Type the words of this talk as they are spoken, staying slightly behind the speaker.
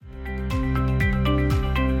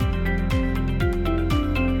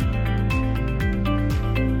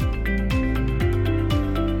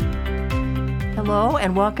Hello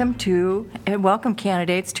and welcome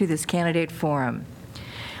candidates to this candidate forum.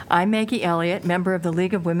 I'm Maggie Elliott, member of the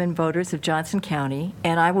League of Women Voters of Johnson County,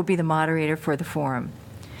 and I will be the moderator for the forum.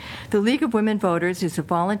 The League of Women Voters is a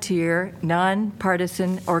volunteer,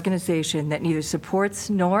 nonpartisan organization that neither supports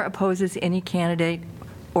nor opposes any candidate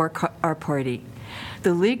or party.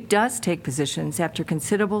 The League does take positions after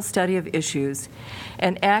considerable study of issues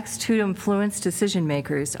and acts to influence decision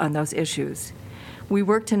makers on those issues. We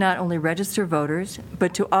work to not only register voters,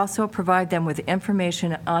 but to also provide them with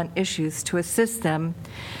information on issues to assist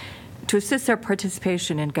their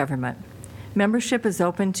participation in government. Membership is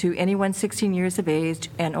open to anyone 16 years of age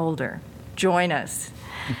and older. Join us.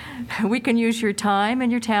 We can use your time and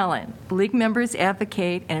your talent. League members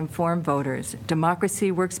advocate and inform voters. Democracy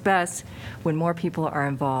works best when more people are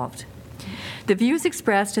involved. The views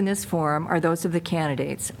expressed in this forum are those of the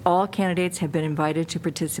candidates. All candidates have been invited to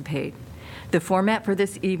participate. The format for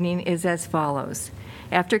this evening is as follows.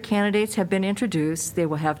 After candidates have been introduced, they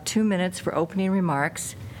will have 2 minutes for opening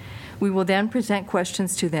remarks. We will then present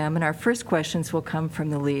questions to them, and our first questions will come from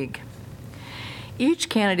the League. Each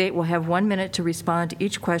candidate will have 1 minute to respond to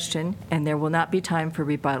each question, and there will not be time for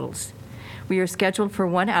rebuttals. We are scheduled for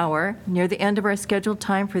 1 hour. Near the end of our scheduled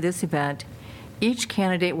time for this event, each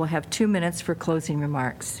candidate will have 2 minutes for closing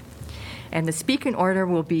remarks. And the speaking order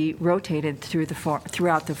will be rotated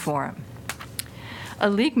throughout the forum. A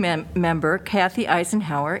League member, Kathy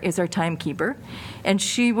Eisenhower, is our timekeeper, and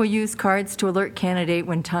she will use cards to alert candidate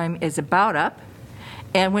when time is about up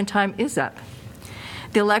and when time is up.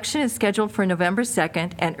 The election is scheduled for November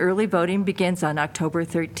 2nd, and early voting begins on October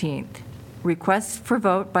 13th. Requests for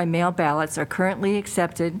vote by mail ballots are currently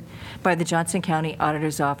accepted by the Johnson County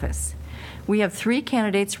Auditor's Office. We have 3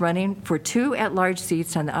 candidates running for 2 at-large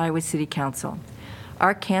seats on the Iowa City Council.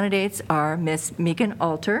 Our candidates are Ms. Megan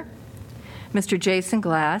Alter, Mr. Jason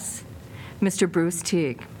Glass, Mr. Bruce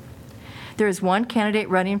Teague. There is 1 candidate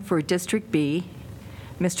running for District B,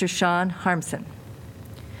 Mr. Sean Harmson.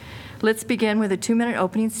 Let's begin with a 2-minute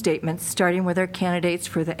opening statement, starting with our candidates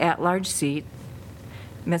for the at-large seat.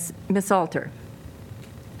 Ms. Alter.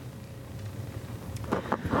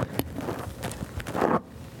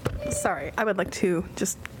 Sorry, I would like to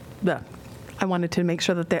I wanted to make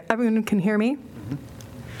sure that everyone can hear me.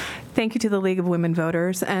 Thank you to the League of Women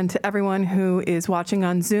Voters and to everyone who is watching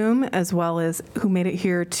on Zoom, as well as who made it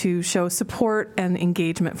here to show support and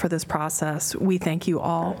engagement for this process. We thank you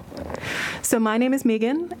all. So my name is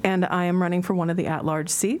Megan, and I am running for one of the at-large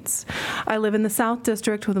seats. I live in the South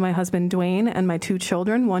District with my husband, Dwayne, and my 2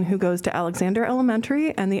 children, one who goes to Alexander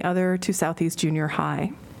Elementary and the other to Southeast Junior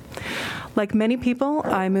High. Like many people,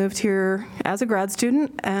 I moved here as a grad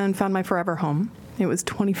student and found my forever home. It was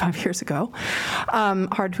 25 years ago.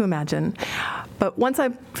 Hard to imagine. But once I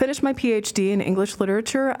finished my PhD in English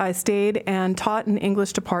literature, I stayed and taught in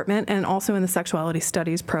English department and also in the sexuality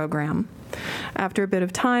studies program. After a bit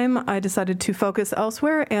of time, I decided to focus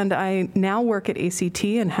elsewhere, and I now work at ACT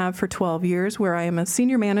and have for 12 years, where I am a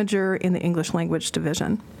senior manager in the English language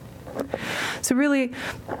division. So really,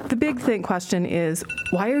 the big question is,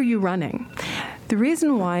 why are you running? The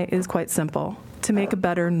reason why is quite simple: to make a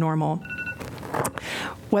better normal.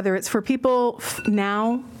 Whether it's for people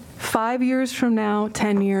now, 5 years from now,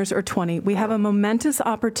 10 years, or 20, we have a momentous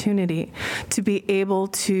opportunity to be able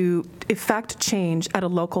to effect change at a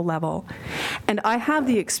local level. And I have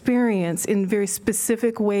the experience in very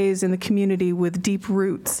specific ways in the community with deep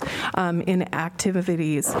roots in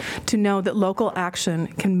activities to know that local action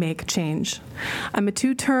can make change. I'm a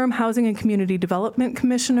 2-term Housing and Community Development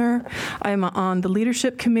Commissioner. I'm on the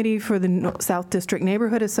leadership committee for the South District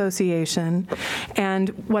Neighborhood Association. And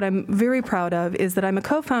what I'm very proud of is that I'm a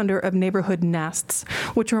co-founder of Neighborhood Nests,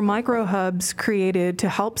 which are micro-hubs created to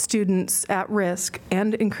help students at risk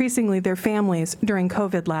and increasingly their families during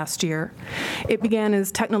COVID last year. It began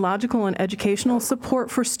as technological and educational support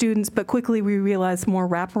for students, but quickly we realized more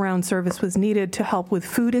wraparound service was needed to help with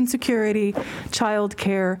food insecurity, child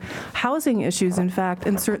care, housing issues, in fact,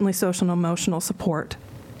 and certainly social and emotional support.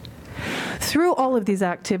 Through all of these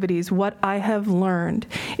activities, what I have learned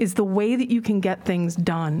is the way that you can get things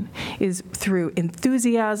done is through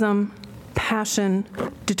enthusiasm, passion,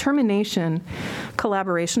 determination,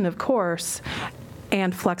 collaboration, of course,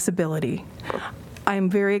 and flexibility. I'm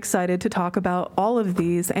very excited to talk about all of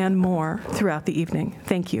these and more throughout the evening.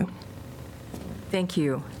 Thank you. Thank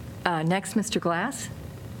you. Next, Mr. Glass.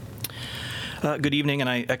 Good evening, and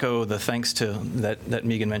I echo the thanks that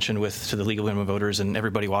Megan mentioned to the League of Women Voters and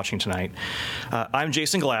everybody watching tonight. I'm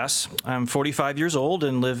Jason Glass. I'm 45 years old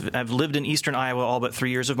and I've lived in eastern Iowa all but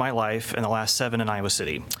 3 years of my life, and the last 7 in Iowa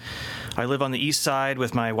City. I live on the east side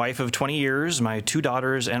with my wife of 20 years, my 2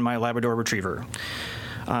 daughters, and my Labrador Retriever.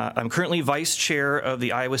 I'm currently vice chair of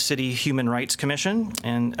the Iowa City Human Rights Commission,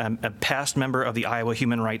 and I'm a past member of the Iowa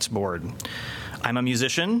Human Rights Board. I'm a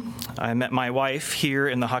musician. I met my wife here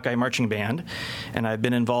in the Hawkeye Marching Band, and I've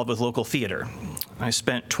been involved with local theater. I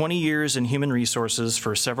spent 20 years in human resources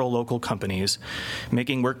for several local companies,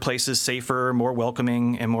 making workplaces safer, more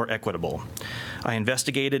welcoming, and more equitable. I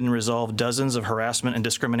investigated and resolved dozens of harassment and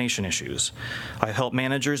discrimination issues. I helped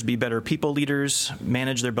managers be better people leaders,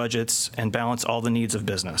 manage their budgets, and balance all the needs of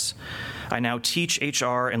business. I now teach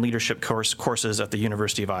HR and leadership courses at the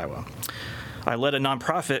University of Iowa. I led a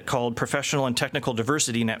nonprofit called Professional and Technical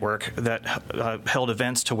Diversity Network that held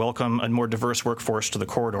events to welcome a more diverse workforce to the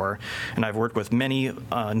corridor, and I've worked with many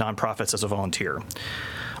nonprofits as a volunteer.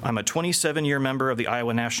 I'm a 27-year member of the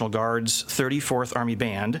Iowa National Guard's 34th Army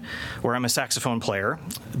Band, where I'm a saxophone player,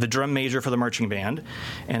 the drum major for the marching band,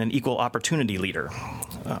 and an equal opportunity leader.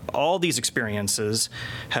 All these experiences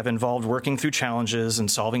have involved working through challenges and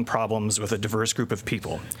solving problems with a diverse group of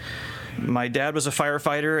people. My dad was a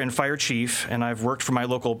firefighter and fire chief, and I've worked for my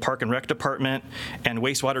local park and rec department and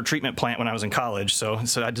wastewater treatment plant when I was in college, so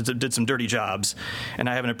I did some dirty jobs. And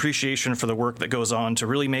I have an appreciation for the work that goes on to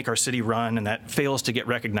really make our city run, and that fails to get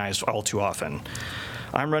recognized all too often.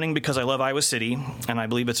 I'm running because I love Iowa City, and I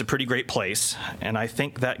believe it's a pretty great place, and I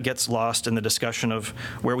think that gets lost in the discussion of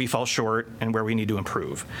where we fall short and where we need to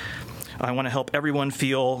improve. I want to help everyone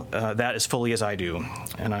feel that as fully as I do.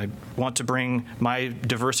 And I want to bring my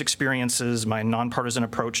diverse experiences, my nonpartisan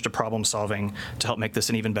approach to problem solving to help make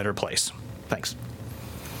this an even better place. Thanks.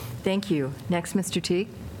 Thank you. Next, Mr. Teague.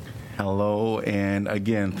 Hello, and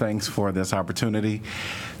again, thanks for this opportunity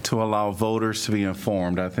to allow voters to be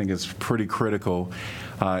informed. I think it's pretty critical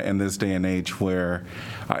in this day and age where,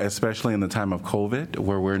 especially in the time of COVID,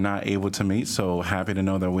 where we're not able to meet, so happy to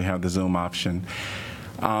know that we have the Zoom option.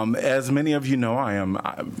 As many of you know, I am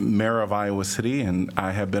mayor of Iowa City, and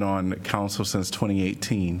I have been on council since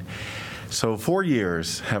 2018. So 4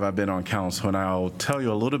 years have I been on council, and I'll tell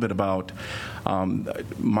you a little bit about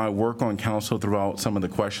my work on council throughout some of the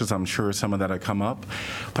questions. I'm sure some of that have come up.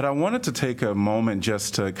 But I wanted to take a moment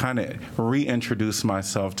just to kind of reintroduce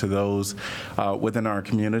myself to those within our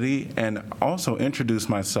community, and also introduce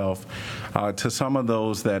myself to some of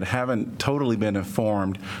those that haven't totally been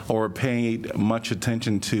informed or paid much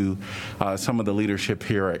attention to some of the leadership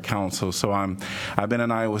here at council. So I've been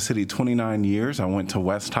in Iowa City 29 years. I went to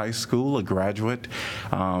West High School, a graduate.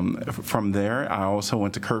 From there, I also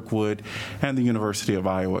went to Kirkwood and the University of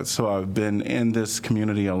Iowa. So I've been in this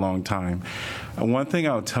community a long time. One thing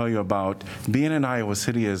I'll tell you about being in Iowa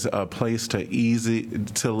City is a place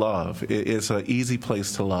to love. It's an easy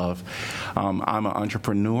place to love. I'm an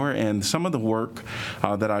entrepreneur, and some of the work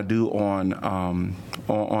that I do on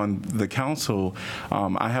the council,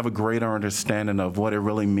 I have a greater understanding of what it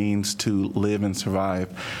really means to live and survive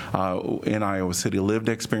in Iowa City. Lived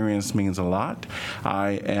experience means a lot.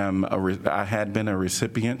 I had been a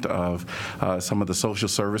recipient of some of the social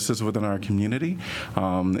services within our community,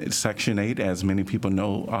 Section 8, as many people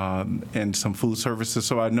know, and some food services.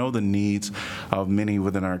 So I know the needs of many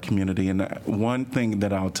within our community. And one thing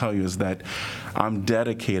that I'll tell you is that I'm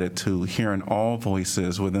dedicated to hearing all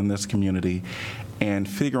voices within this community and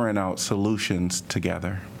figuring out solutions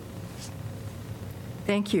together.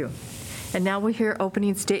 Thank you. And now we'll hear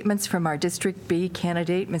opening statements from our District B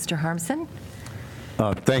candidate, Mr. Harmson.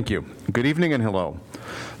 Thank you. Good evening and hello.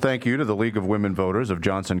 Thank you to the League of Women Voters of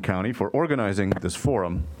Johnson County for organizing this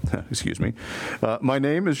forum. Excuse me. My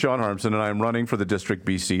name is Sean Harmson, and I am running for the District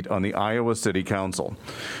B seat on the Iowa City Council,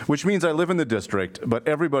 which means I live in the district, but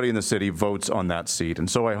everybody in the city votes on that seat, and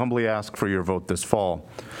so I humbly ask for your vote this fall.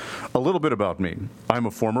 A little bit about me. I'm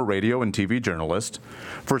a former radio and TV journalist.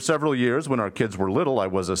 For several years, when our kids were little, I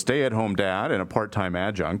was a stay-at-home dad and a part-time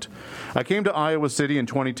adjunct. I came to Iowa City in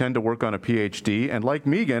 2010 to work on a PhD, and like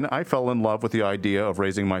Megan, I fell in love with the idea of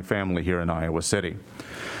raising my family here in Iowa City.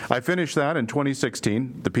 I finished that in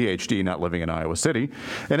 2016, the PhD, not living in Iowa City,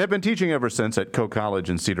 and have been teaching ever since at Coe College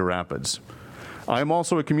in Cedar Rapids. I am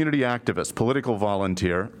also a community activist, political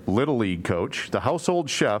volunteer, Little League coach, the household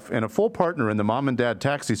chef, and a full partner in the mom and dad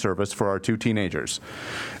taxi service for our 2 teenagers.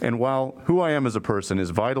 And while who I am as a person is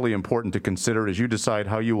vitally important to consider as you decide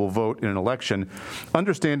how you will vote in an election,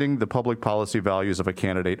 understanding the public policy values of a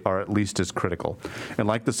candidate are at least as critical. And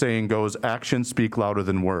like the saying goes, actions speak louder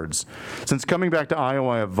than words. Since coming back to Iowa,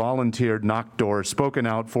 I have volunteered, knocked doors, spoken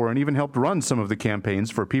out for, and even helped run some of the campaigns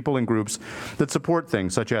for people and groups that support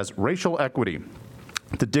things such as racial equity,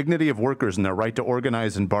 the dignity of workers and their right to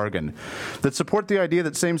organize and bargain, that support the idea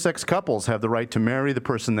that same-sex couples have the right to marry the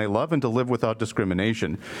person they love and to live without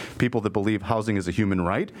discrimination, people that believe housing is a human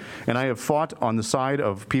right, and I have fought on the side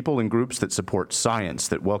of people and groups that support science,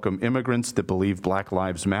 that welcome immigrants, that believe Black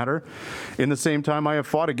Lives Matter. In the same time, I have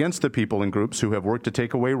fought against the people and groups who have worked to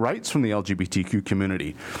take away rights from the LGBTQ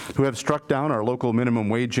community, who have struck down our local minimum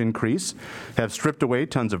wage increase, have stripped away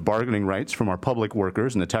tons of bargaining rights from our public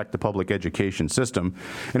workers and attacked the public education system,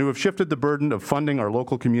 and who have shifted the burden of funding our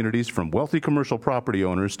local communities from wealthy commercial property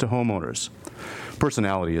owners to homeowners.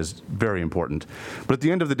 Personality is very important, but at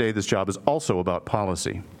the end of the day, this job is also about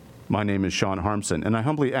policy. My name is Sean Harmson, and I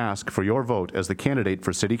humbly ask for your vote as the candidate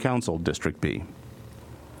for City Council District B.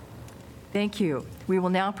 Thank you. We will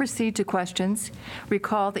now proceed to questions.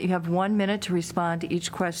 Recall that you have 1 minute to respond to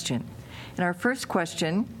each question. And our first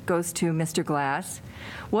question goes to Mr. Glass.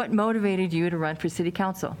 What motivated you to run for City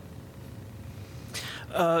Council?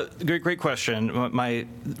 Great question.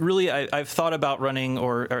 I've thought about running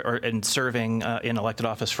and serving in elected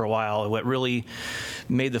office for a while. What really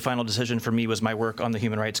made the final decision for me was my work on the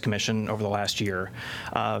Human Rights Commission over the last year.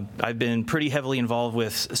 I've been pretty heavily involved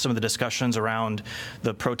with some of the discussions around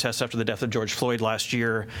the protests after the death of George Floyd last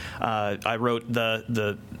year. I wrote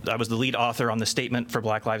I was the lead author on the statement for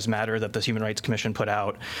Black Lives Matter that the Human Rights Commission put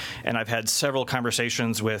out, and I've had several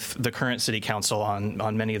conversations with the current City Council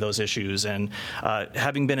on many of those issues. And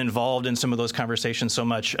having been involved in some of those conversations so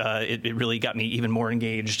much, it really got me even more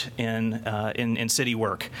engaged in city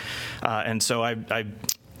work. And so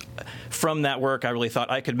from that work, I really thought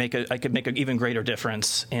I could make an even greater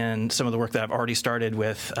difference in some of the work that I've already started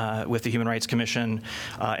with the Human Rights Commission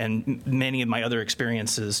and many of my other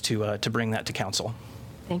experiences to bring that to council.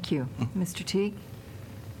 Thank you. Mr. Teague?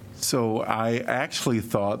 So I actually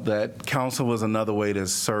thought that council was another way to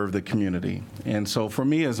serve the community. And so for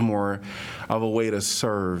me, it's more of a way to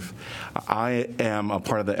serve. I am a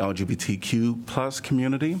part of the LGBTQ plus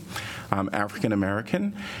community. I'm African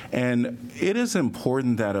American. And it is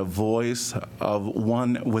important that a voice of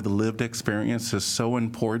one with lived experience is so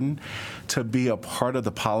important to be a part of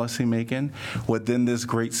the policy making within this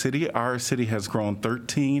great city. Our city has grown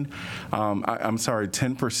 10%,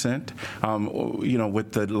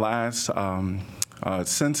 with the last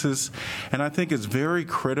census. And I think it's very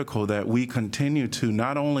critical that we continue to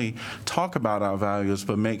not only talk about our values,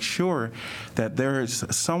 but make sure that there is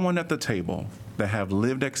someone at the table that have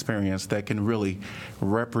lived experience that can really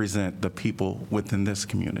represent the people within this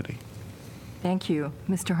community. Thank you.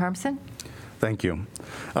 Mr. Harmson? Thank you.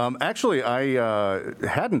 Actually, I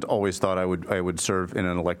hadn't always thought I would serve in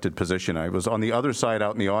an elected position. I was on the other side,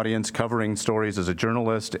 out in the audience, covering stories as a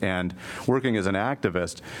journalist and working as an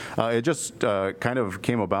activist. It just kind of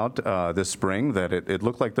came about this spring that it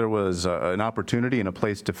looked like there was an opportunity and a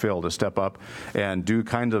place to fill, to step up and do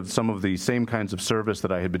kind of some of the same kinds of service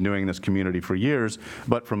that I had been doing in this community for years,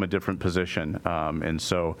 but from a different position. And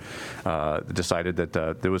so decided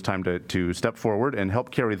that there was time to step forward and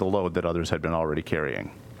help carry the load that others had been already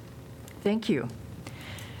carrying. Thank you.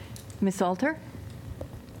 Ms. Alter?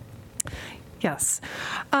 Yes.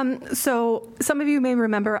 So some of you may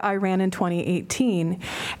remember I ran in 2018,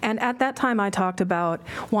 and at that time I talked about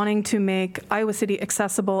wanting to make Iowa City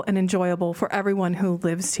accessible and enjoyable for everyone who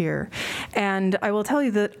lives here. And I will tell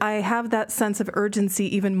you that I have that sense of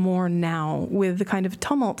urgency even more now with the kind of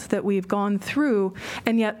tumult that we've gone through,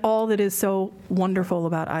 and yet all that is so wonderful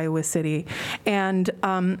about Iowa City. And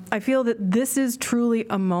I feel that this is truly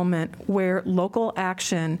a moment where local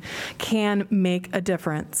action can make a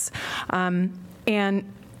difference.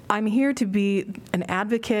 And I'm here to be an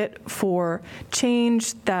advocate for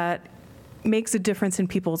change that makes a difference in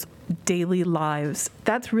people's daily lives.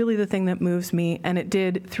 That's really the thing that moves me, and it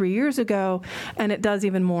did 3 years ago, and it does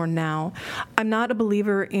even more now. I'm not a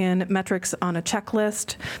believer in metrics on a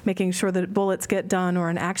checklist, making sure that bullets get done or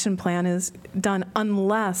an action plan is done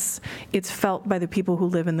unless it's felt by the people who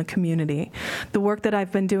live in the community. The work that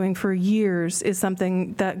I've been doing for years is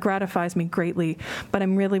something that gratifies me greatly, but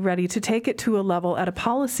I'm really ready to take it to a level at a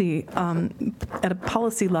policy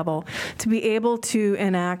level to be able to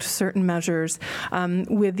enact certain measures measures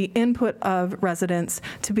with the input of residents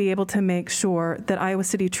to be able to make sure that Iowa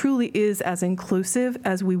City truly is as inclusive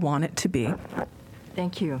as we want it to be.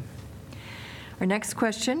 Thank you. Our next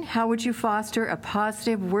question, how would you foster a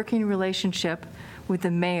positive working relationship with the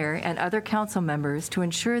mayor and other council members to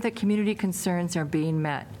ensure that community concerns are being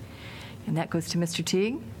met? And that goes to Mr.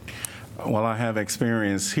 Teague. Well, I have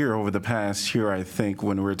experience here over the past year, I think,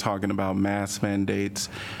 when we're talking about mask mandates,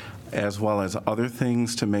 as well as other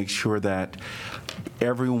things to make sure that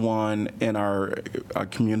everyone in our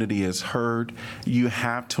community is heard. You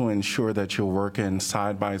have to ensure that you're working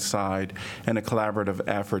side by side in a collaborative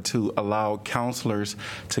effort to allow counselors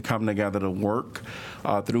to come together to work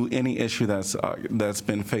through any issue that's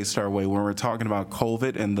been faced our way. When we're talking about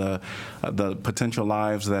COVID and the potential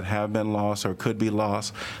lives that have been lost or could be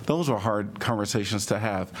lost, those are hard conversations to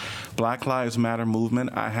have. Black Lives Matter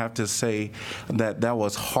movement, I have to say that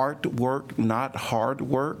was hard work, not hard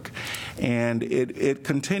work, and it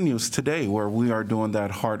continues today where we are doing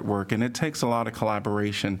that hard work, and it takes a lot of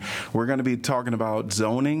collaboration. We're going to be talking about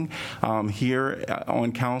zoning here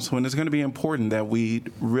on council, and it's going to be important that we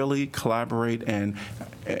really collaborate, and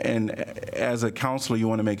as a counselor, you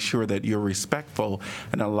want to make sure that you're respectful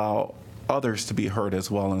and allow others to be heard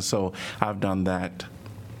as well, and so I've done that.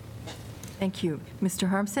 Thank you. Mr.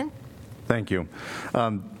 Harmson? Thank you.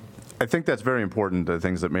 I think that's very important, the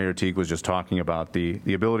things that Mayor Teague was just talking about, the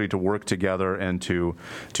ability to work together and to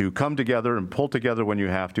come together and pull together when you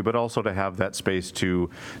have to, but also to have that space to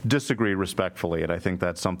disagree respectfully. And I think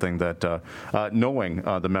that's something that knowing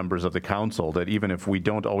the members of the council, that even if we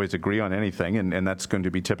don't always agree on anything, and that's going to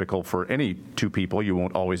be typical for any two people, you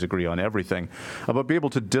won't always agree on everything, but be able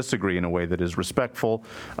to disagree in a way that is respectful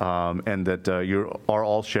and that you are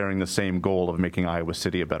all sharing the same goal of making Iowa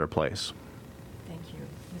City a better place.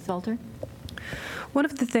 Ms. Salter? One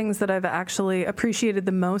of the things that I've actually appreciated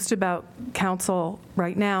the most about council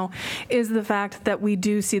right now is the fact that we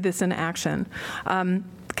do see this in action.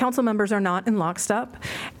 Council members are not in lockstep,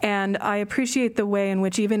 and I appreciate the way in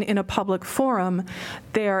which even in a public forum,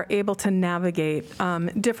 they are able to navigate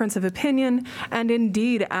difference of opinion and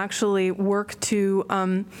indeed actually work to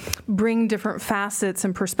bring different facets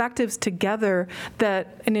and perspectives together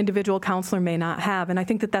that an individual counselor may not have. And I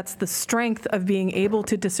think that that's the strength of being able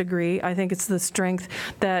to disagree. I think it's the strength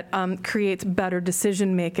that creates better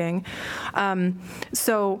decision making.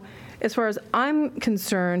 So as far as I'm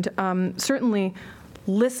concerned, certainly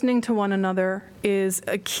listening to one another is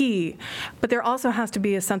a key, but there also has to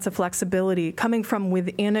be a sense of flexibility coming from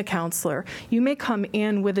within a counselor. You may come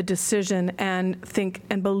in with a decision and think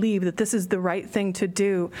and believe that this is the right thing to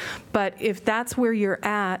do, but if that's where you're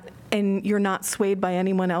at and you're not swayed by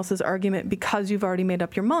anyone else's argument because you've already made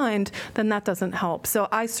up your mind, then that doesn't help. So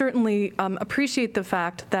I certainly appreciate the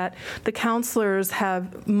fact that the counselors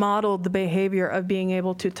have modeled the behavior of being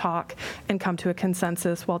able to talk and come to a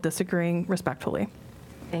consensus while disagreeing respectfully.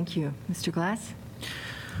 Thank you. Mr. Glass?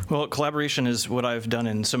 Well, collaboration is what I've done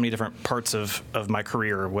in so many different parts of my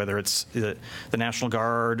career, whether it's the National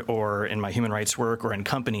Guard or in my human rights work or in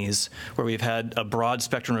companies where we've had a broad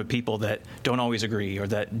spectrum of people that don't always agree or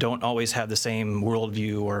that don't always have the same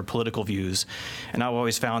worldview or political views. And I've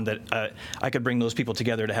always found that I could bring those people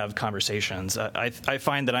together to have conversations. I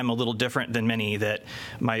find that I'm a little different than many, that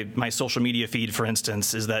my social media feed, for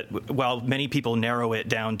instance, is that while many people narrow it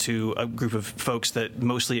down to a group of folks that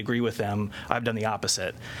mostly agree with them, I've done the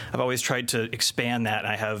opposite. I've always tried to expand that.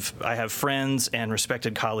 I have friends and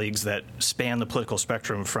respected colleagues that span the political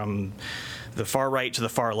spectrum from the far right to the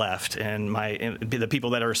far left, and the people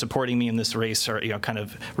that are supporting me in this race are, kind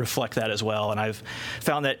of reflect that as well. And I've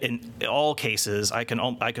found that in all cases, I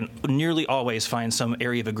can nearly always find some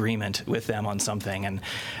area of agreement with them on something, and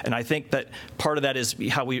I think that part of that is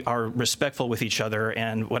how we are respectful with each other.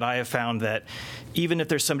 And what I have found that even if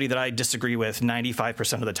there's somebody that I disagree with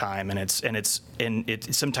 95% of the time, and it's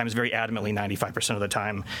sometimes very adamantly 95% of the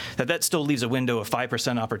time, that still leaves a window of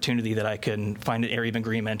 5% opportunity that I can find an area of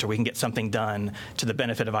agreement, or we can get something done to the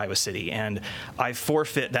benefit of Iowa City. And I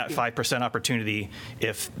forfeit that 5% opportunity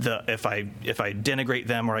if I denigrate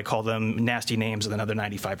them or I call them nasty names with another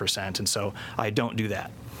 95%. And so I don't do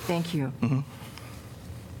that. Thank you. Mm-hmm.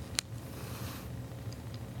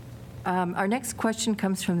 Our next question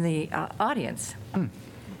comes from the audience.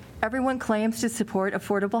 Everyone claims to support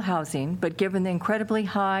affordable housing, but given the incredibly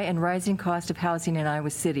high and rising cost of housing in Iowa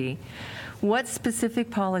City, what specific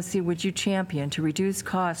policy would you champion to reduce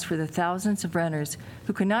costs for the thousands of renters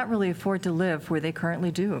who cannot really afford to live where they currently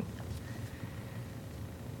do?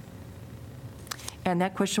 And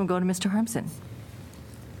that question will go to Mr. Harmson.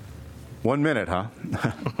 1 minute, huh?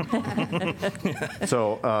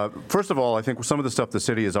 So, first of all, I think some of the stuff the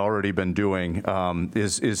city has already been doing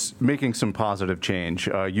is making some positive change,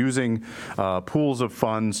 using pools of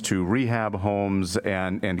funds to rehab homes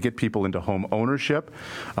and get people into home ownership.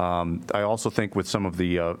 I also think with some of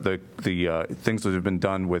the things that have been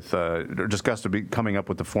done with, or discussed to be coming up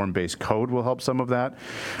with the form-based code will help some of that.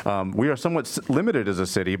 We are somewhat limited as a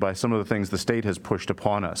city by some of the things the state has pushed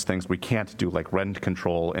upon us, things we can't do like rent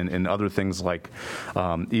control and other things like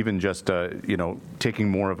even just taking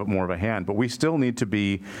more of a hand. But we still need to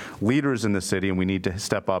be leaders in the city, and we need to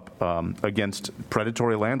step up against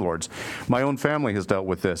predatory landlords. My own family has dealt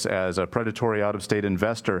with this as a predatory out-of-state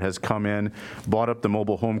investor has come in, bought up the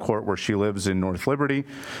mobile home court where she lives in North Liberty,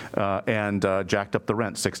 and jacked up the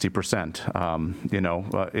rent 60%,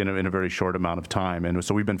 in a very short amount of time. And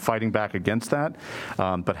so we've been fighting back against that,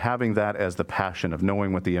 but having that as the passion of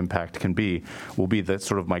knowing what the impact can be will be the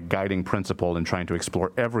sort of my guiding principle in trying to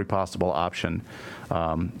explore every possible option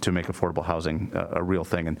to make affordable housing a real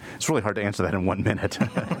thing. And it's really hard to answer that in 1 minute.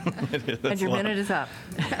 And your minute is up.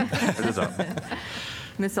 It is up.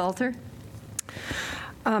 Ms. Alter?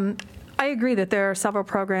 I agree that there are several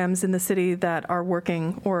programs in the city that are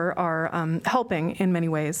working or are helping in many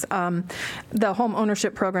ways. The home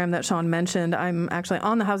ownership program that Sean mentioned, I'm actually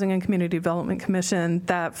on the Housing and Community Development Commission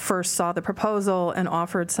that first saw the proposal and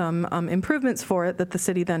offered some improvements for it that the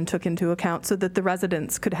city then took into account so that the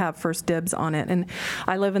residents could have first dibs on it. And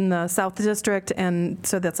I live in the South District, and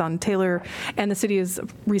so that's on Taylor, and the city has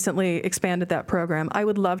recently expanded that program. I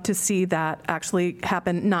would love to see that actually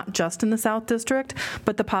happen not just in the South District,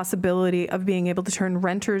 but the possibility of being able to turn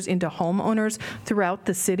renters into homeowners throughout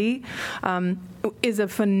the city is a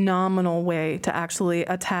phenomenal way to actually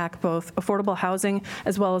attack both affordable housing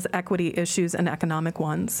as well as equity issues and economic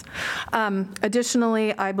ones.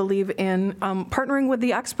 Additionally, I believe in partnering with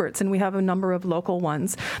the experts, and we have a number of local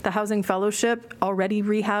ones. The Housing Fellowship already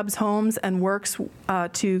rehabs homes and works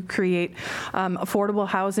to create affordable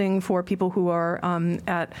housing for people who are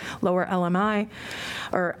at lower AMI,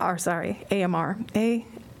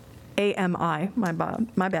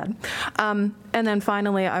 my bad. And then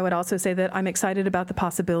finally, I would also say that I'm excited about the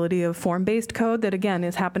possibility of form-based code that, again,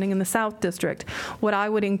 is happening in the South District. What I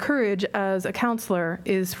would encourage as a counselor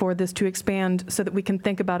is for this to expand so that we can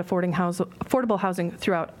think about affordable housing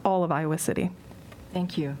throughout all of Iowa City.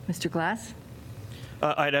 Thank you. Mr. Glass?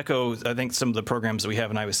 I'd echo, I think, some of the programs that we have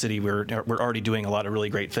in Iowa City. We're already doing a lot of really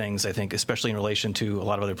great things, I think, especially in relation to a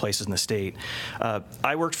lot of other places in the state.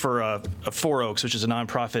 I worked for Four Oaks, which is a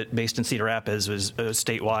nonprofit based in Cedar Rapids, was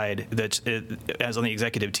statewide, as on the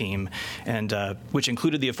executive team, and which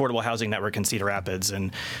included the Affordable Housing Network in Cedar Rapids.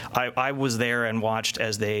 And I was there and watched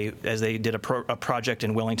as they did a project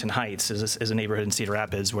in Wellington Heights, as a neighborhood in Cedar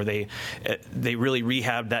Rapids, where they really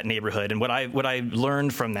rehabbed that neighborhood. And what I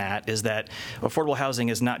learned from that is that affordable housing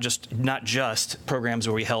is not just programs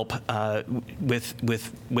where we help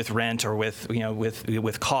with rent or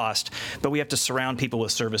with cost, but we have to surround people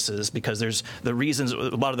with services, because there's a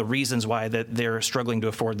lot of the reasons why that they're struggling to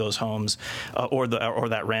afford those homes or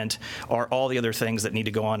that rent are all the other things that need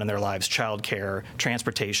to go on in their lives: childcare,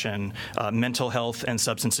 transportation, mental health, and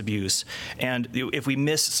substance abuse. And if we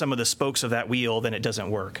miss some of the spokes of that wheel, then it doesn't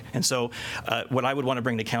work. And so what I would want to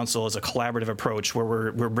bring to council is a collaborative approach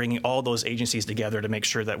where we're bringing all those agencies together to make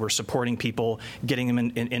sure that we're supporting people, getting them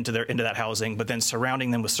into that housing, but then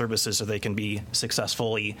surrounding them with services so they can be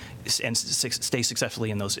successfully and stay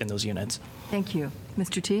successfully in those units. Thank you.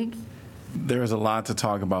 Mr. Teague? There's a lot to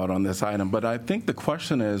talk about on this item, but I think the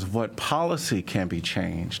question is what policy can be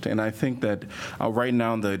changed. And I think that right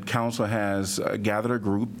now the council has gathered a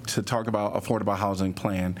group to talk about affordable housing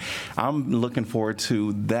plan. I'm looking forward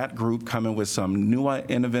to that group coming with some new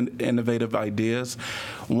innovative ideas.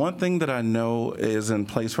 One thing that I know is in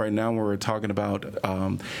place right now, where we're talking about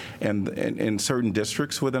in certain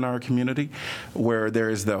districts within our community, where there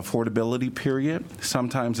is the affordability period.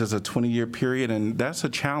 Sometimes there's a 20-year period, and that's a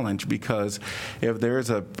challenge, because if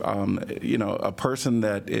there's a person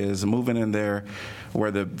that is moving in there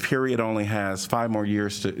where the period only has 5 more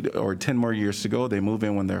years or 10 more years to go, they move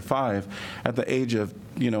in when they're 5. At the age of,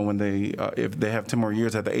 when they, if they have 10 more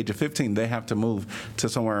years, at the age of 15, they have to move to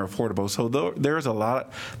somewhere affordable. So there's a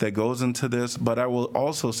lot that goes into this, but I will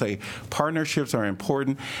also say partnerships are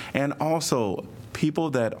important, and also people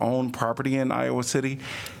that own property in Iowa City,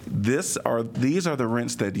 these are the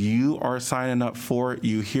rents that you are signing up for.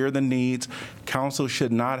 You hear the needs. Council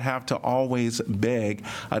should not have to always beg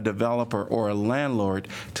a developer or a landlord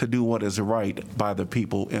to do what is right by the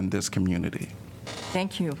people in this community.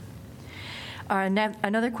 Thank you.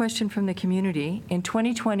 Another question from the community. In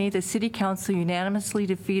 2020, the City Council unanimously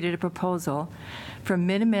defeated a proposal from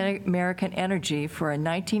Mid-American Energy for a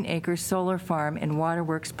 19-acre solar farm in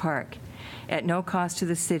Waterworks Park at no cost to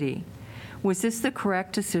the city. Was this the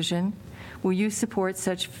correct decision? Will you support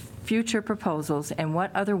such future proposals, and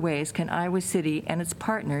what other ways can Iowa City and its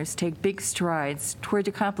partners take big strides toward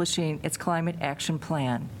accomplishing its climate action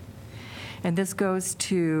plan? And this goes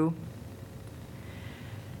to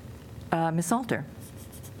Ms. Salter.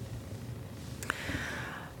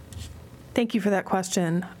 Thank you for that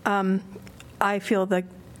question. I feel that,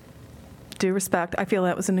 due respect, I feel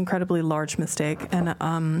that was an incredibly large mistake. And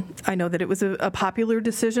I know that it was a popular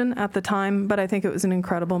decision at the time, but I think it was an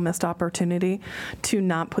incredible missed opportunity to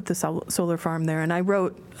not put the solar farm there. And I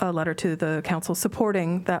wrote a letter to the council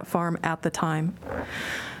supporting that farm at the time.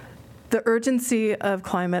 The urgency of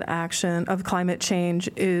climate action, of climate change,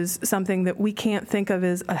 is something that we can't think of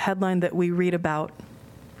as a headline that we read about.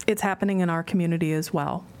 It's happening in our community as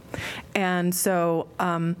well. And so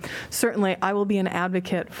certainly I will be an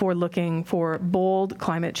advocate for looking for bold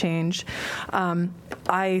climate change.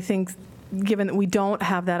 I think given that we don't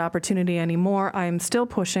have that opportunity anymore, I am still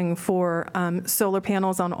pushing for solar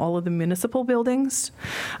panels on all of the municipal buildings.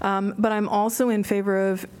 But I'm also in favor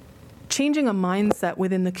of changing a mindset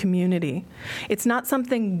within the community. It's not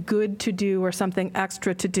something good to do or something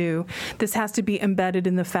extra to do. This has to be embedded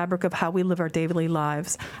in the fabric of how we live our daily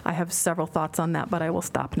lives. I have several thoughts on that, but I will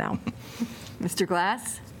stop now. Mr.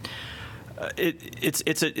 Glass?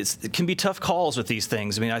 It can be tough calls with these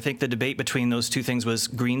things. I mean, I think the debate between those two things was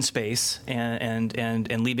green space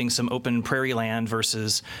and leaving some open prairie land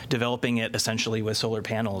versus developing it essentially with solar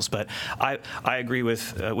panels. But I agree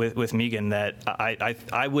with Megan that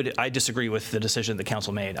I disagree with the decision the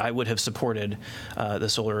council made. I would have supported the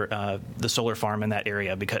solar farm in that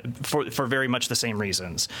area because for very much the same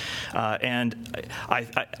reasons. And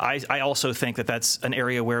I also think that that's an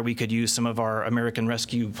area where we could use some of our American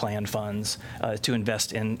Rescue Plan funds to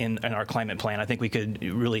invest in our climate plan. I think we could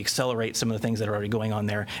really accelerate some of the things that are already going on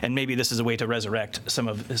there, and maybe this is a way to resurrect some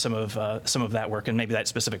of that work and maybe that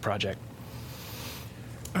specific project.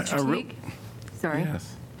 Sorry.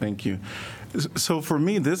 Yes, thank you. So for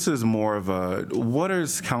me, this is more of a, what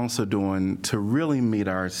is council doing to really meet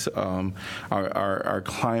our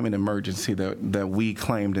climate emergency that we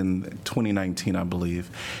claimed in 2019, I believe,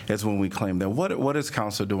 is when we claimed that. What is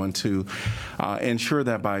council doing to ensure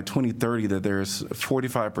that by 2030 that there's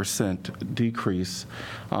 45% decrease,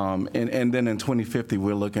 and then in 2050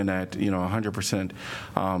 we're looking at 100%.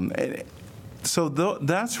 So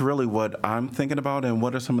that's really what I'm thinking about, and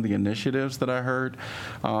what are some of the initiatives that I heard?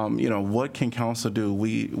 What can council do?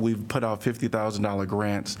 We've put out $50,000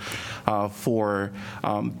 grants for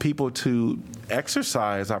people to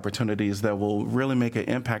exercise opportunities that will really make an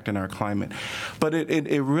impact in our climate. But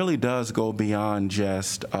it really does go beyond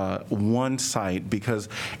just one site, because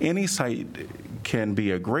any site can be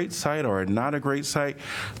a great site or not a great site,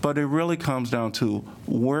 but it really comes down to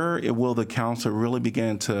where will the council really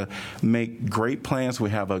begin to make great plans. We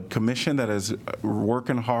have a commission that is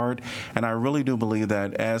working hard, and I really do believe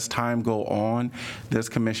that as time go on, this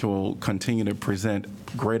commission will continue to present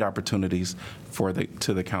great opportunities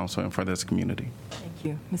to the council and for this community. Thank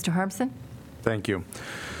you. Mr. Harmson? Thank you.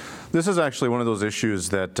 This is actually one of those issues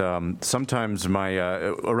that sometimes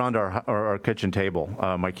around our kitchen table,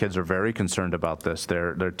 my kids are very concerned about this.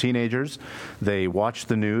 They're teenagers. They watch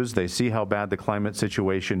the news. They see how bad the climate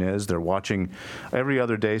situation is. They're watching every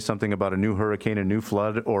other day something about a new hurricane, a new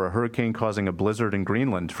flood, or a hurricane causing a blizzard in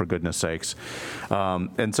Greenland, for goodness sakes.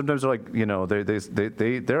 And sometimes they're like,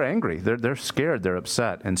 they're angry. They're scared. They're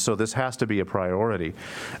upset. And so this has to be a priority.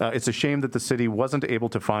 It's a shame that the city wasn't able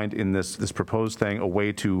to find in this proposed thing a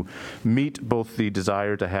way to meet both the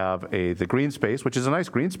desire to have the green space, which is a nice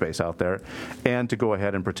green space out there, and to go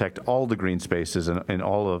ahead and protect all the green spaces and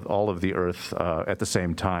all of the earth at the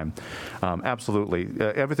same time. Absolutely,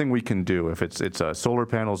 everything we can do. If it's solar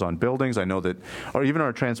panels on buildings, I know that, or even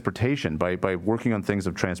our transportation, by working on things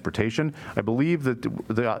of transportation. I believe that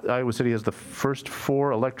the Iowa City has the first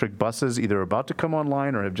 4 electric buses either about to come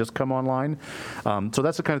online or have just come online. So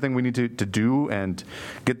that's the kind of thing we need to do and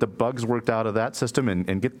get the bugs worked out of that system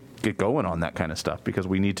and get going on that kind of stuff, because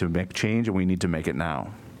we need to make change and we need to make it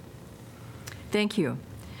now. Thank you.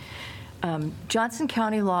 Johnson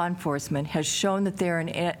County law enforcement has shown that they're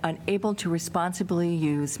unable to responsibly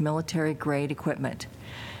use military-grade equipment.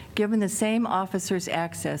 Given the same officers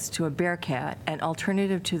access to a Bearcat, an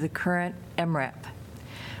alternative to the current MRAP,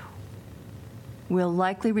 will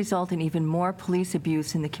likely result in even more police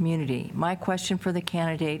abuse in the community. My question for the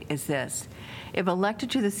candidate is this. If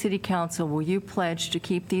elected to the City Council, will you pledge to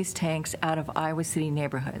keep these tanks out of Iowa City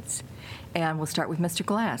neighborhoods? And we'll start with Mr.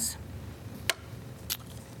 Glass.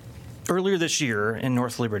 Earlier this year in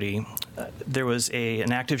North Liberty, there was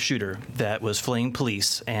an active shooter that was fleeing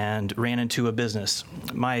police and ran into a business.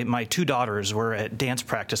 My two daughters were at dance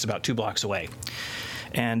practice about 2 blocks away,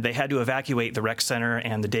 and they had to evacuate the rec center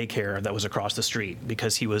and the daycare that was across the street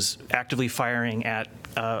because he was actively firing at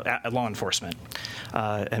law enforcement.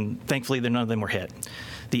 And thankfully, none of them were hit.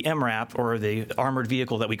 The MRAP, or the armored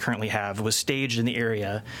vehicle that we currently have, was staged in the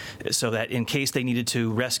area so that in case they needed to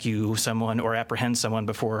rescue someone or apprehend someone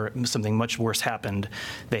before something much worse happened,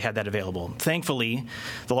 they had that available. Thankfully,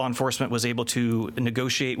 the law enforcement was able to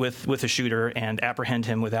negotiate with the shooter and apprehend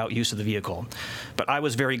him without use of the vehicle. But I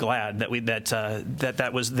was very glad that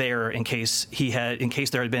that was there in case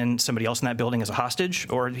there had been somebody else in that building as a hostage,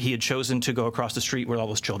 or he had chosen to go across the street where all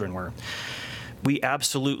those children were. We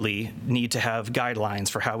absolutely need to have guidelines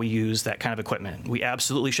for how we use that kind of equipment. We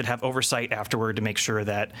absolutely should have oversight afterward to make sure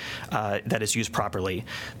that that is used properly.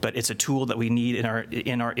 But it's a tool that we need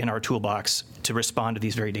in our toolbox to respond to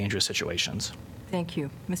these very dangerous situations. Thank you.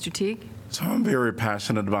 Mr. Teague? So I'm very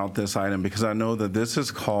passionate about this item because I know that this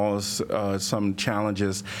has caused some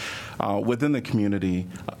challenges within the community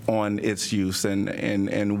on its use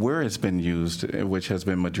and where it's been used, which has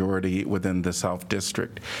been majority within the South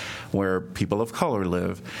District, where people of color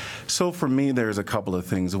live. So for me, there's a couple of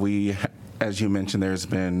things. As you mentioned, there's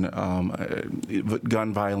been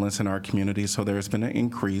gun violence in our community, so there's been an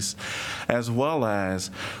increase, as well as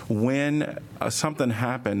when something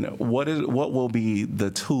happened, what will be the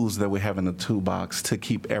tools that we have in the toolbox to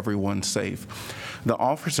keep everyone safe? The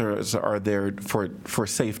officers are there for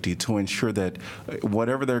safety, to ensure that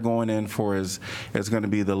whatever they're going in for is going to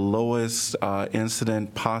be the lowest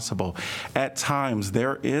incident possible. At times,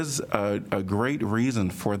 there is a great reason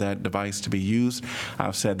for that device to be used.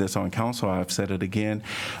 I've said this on council. I've said it again.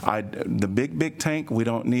 The big tank we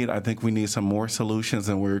don't need. I think we need some more solutions,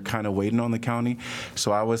 and we're kind of waiting on the county.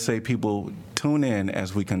 So I would say people tune in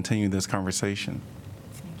as we continue this conversation.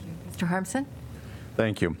 Thank you. Mr. Harmson?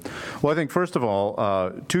 Thank you. Well, I think, first of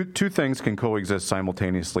all, two things can coexist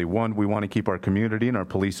simultaneously. One, we want to keep our community and our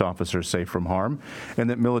police officers safe from harm, and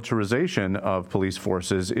that militarization of police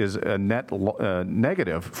forces is a net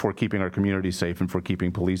negative for keeping our community safe and for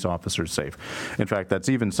keeping police officers safe. In fact, that's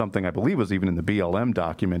even something I believe was even in the BLM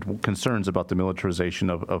document, concerns about the militarization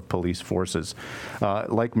of police forces.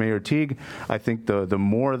 Like Mayor Teague, I think the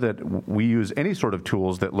more that we use any sort of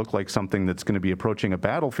tools that look like something that's going to be approaching a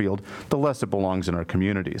battlefield, the less it belongs in our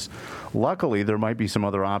communities. Luckily, there might be some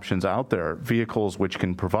other options out there, vehicles which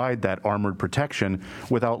can provide that armored protection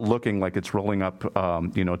without looking like it's rolling up,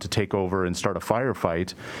 to take over and start a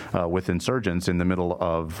firefight with insurgents in the middle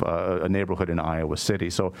of a neighborhood in Iowa City.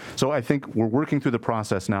 So I think we're working through the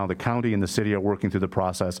process now. The county and the city are working through the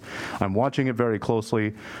process. I'm watching it very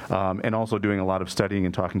closely and also doing a lot of studying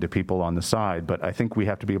and talking to people on the side. But I think we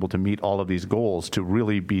have to be able to meet all of these goals to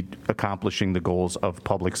really be accomplishing the goals of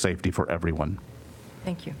public safety for everyone.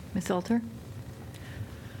 Thank you. Ms. Alter?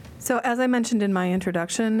 So as I mentioned in my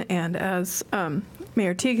introduction, and as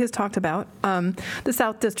Mayor Teague has talked about, the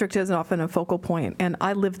South District is often a focal point, and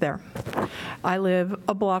I live there. I live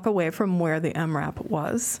a block away from where the MRAP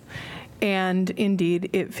was, and indeed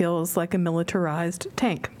it feels like a militarized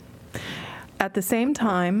tank. At the same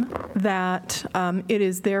time that it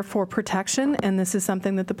is there for protection, and this is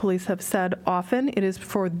something that the police have said often, it is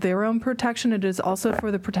for their own protection, it is also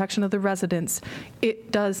for the protection of the residents.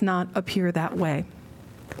 It does not appear that way.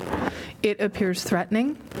 It appears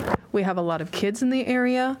threatening. We have a lot of kids in the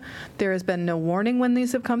area. There has been no warning when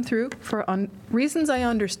these have come through for reasons I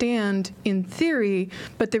understand in theory,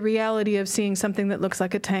 but the reality of seeing something that looks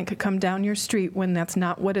like a tank come down your street when that's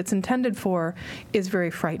not what it's intended for is very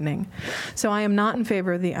frightening. So I am not in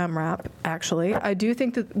favor of the MRAP, actually. I do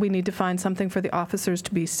think that we need to find something for the officers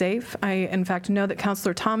to be safe. I, in fact, know that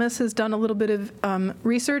Councilor Thomas has done a little bit of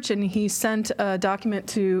research, and he sent a document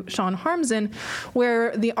to Sean Harmson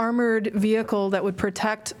where the armored vehicle that would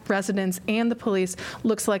protect residents and the police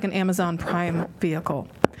looks like an Amazon Prime vehicle.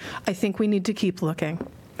 I think we need to keep looking.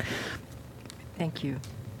 Thank you.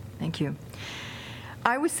 Thank you.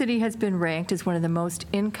 Iowa City has been ranked as one of the most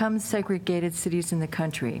income-segregated cities in the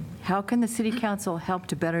country. How can the City Council help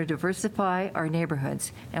to better diversify our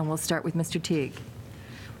neighborhoods? And we'll start with Mr. Teague.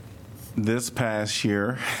 This past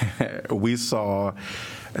year, we saw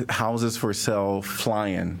houses for sale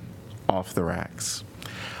flying off the racks.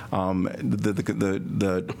 We're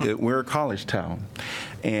a college town,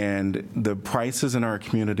 and the prices in our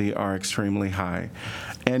community are extremely high.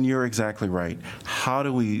 And you're exactly right. How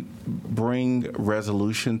do we bring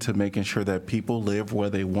resolution to making sure that people live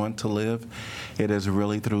where they want to live? It is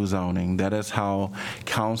really through zoning. That is how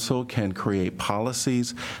council can create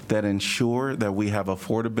policies that ensure that we have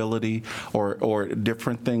affordability or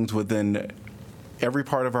different things within every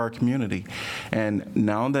part of our community. And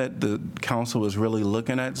now that the council is really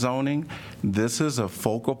looking at zoning, this is a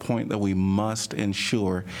focal point that we must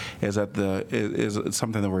ensure is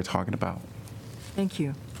something that we're talking about. Thank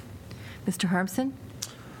you. Mr. Harmson?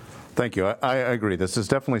 Thank you. I agree. This is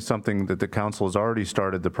definitely something that the council has already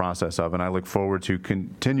started the process of, and I look forward to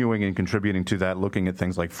continuing and contributing to that, looking at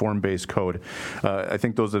things like form-based code. I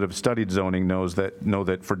think those that have studied zoning know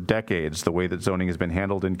that for decades, the way that zoning has been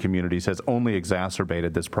handled in communities has only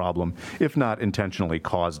exacerbated this problem, if not intentionally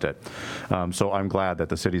caused it. So I'm glad that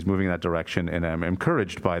the city's moving in that direction, and I'm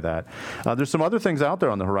encouraged by that. There's some other things out there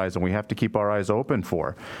on the horizon we have to keep our eyes open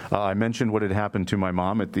for. I mentioned what had happened to my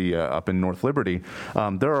mom at the up in North Liberty.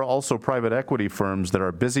 There are also private equity firms that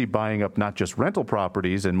are busy buying up not just rental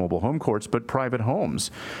properties and mobile home courts, but private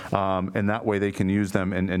homes. And that way they can use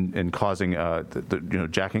them in causing,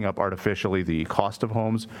 jacking up artificially the cost of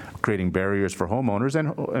homes, creating barriers for homeowners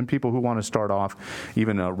and people who want to start off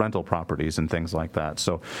even rental properties and things like that.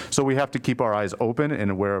 So we have to keep our eyes open and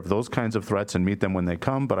aware of those kinds of threats and meet them when they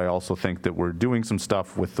come. But I also think that we're doing some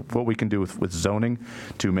stuff with what we can do with zoning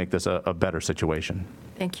to make this a better situation.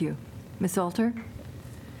 Thank you. Ms. Alter?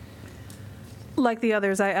 Like the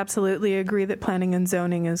others, I absolutely agree that planning and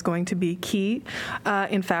zoning is going to be key.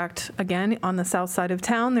 In fact, again, on the south side of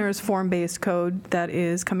town, there is form-based code that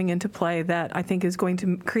is coming into play that I think is going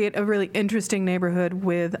to create a really interesting neighborhood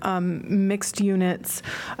with mixed units,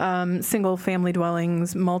 single-family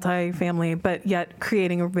dwellings, multi-family, but yet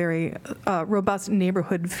creating a very robust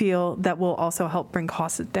neighborhood feel that will also help bring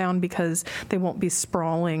costs down because they won't be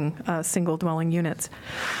sprawling single-dwelling units.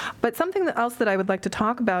 But something else that I would like to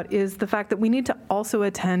talk about is the fact that we need to also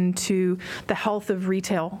attend to the health of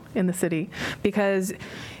retail in the city, because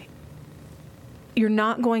you're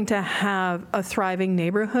not going to have a thriving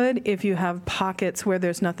neighborhood if you have pockets where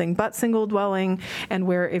there's nothing but single dwelling, and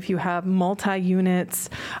where if you have multi-units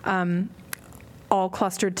all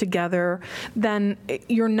clustered together, then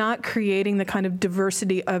you're not creating the kind of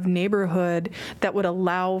diversity of neighborhood that would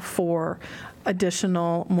allow for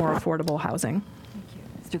additional, more affordable housing.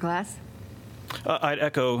 Mr. Glass? I'd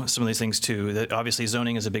echo some of these things too, that obviously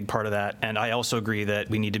zoning is a big part of that, and I also agree that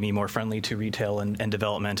we need to be more friendly to retail and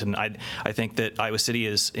development, and I think that Iowa City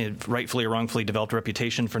is rightfully or wrongfully developed a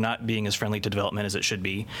reputation for not being as friendly to development as it should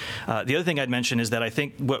be. The other thing I'd mention is that I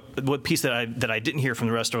think what piece that I didn't hear from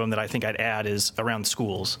the rest of them that I think I'd add is around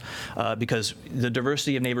schools, because the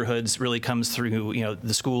diversity of neighborhoods really comes through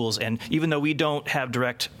the schools, and even though we don't have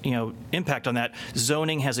direct impact on that,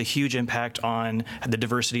 zoning has a huge impact on the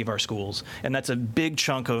diversity of our schools, and that's a big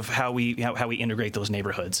chunk of how we integrate those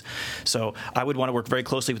neighborhoods. So I would want to work very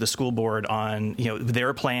closely with the school board on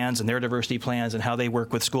their plans and their diversity plans and how they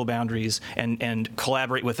work with school boundaries, and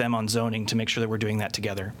collaborate with them on zoning to make sure that we're doing that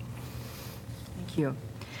together. Thank you.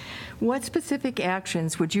 What specific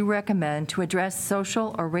actions would you recommend to address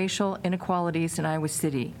social or racial inequalities in Iowa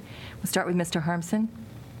City? We'll start with Mr. Harmson.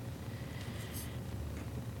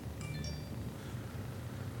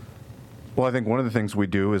 Well, I think one of the things we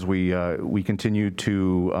do is we continue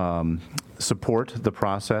to support the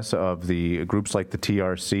process of the groups like the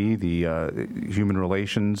TRC, the Human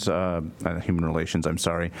Relations, the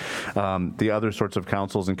other sorts of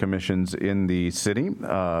councils and commissions in the city,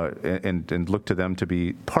 and look to them to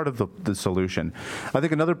be part of the solution. I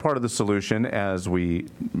think another part of the solution, as we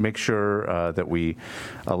make sure that we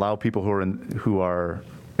allow people who are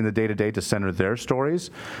in the day-to-day to center their stories,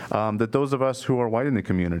 that those of us who are white in the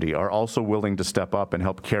community are also willing to step up and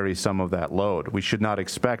help carry some of that load. We should not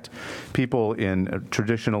expect people in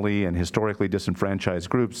traditionally and historically disenfranchised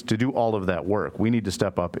groups to do all of that work. We need to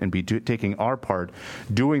step up and be taking our part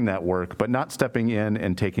doing that work, but not stepping in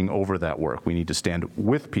and taking over that work. We need to stand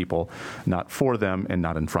with people, not for them and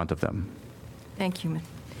not in front of them. Thank you.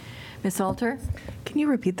 Ms. Alter? Can you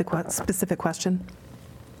repeat the specific question?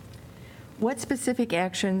 What specific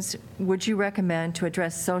actions would you recommend to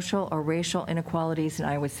address social or racial inequalities in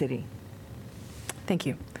Iowa City? Thank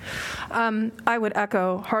you. I would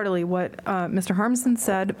echo heartily what Mr. Harmson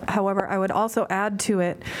said. However, I would also add to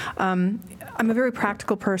it, I'm a very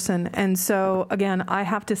practical person, and so, again, I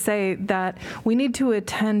have to say that we need to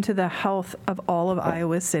attend to the health of all of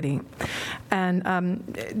Iowa City. And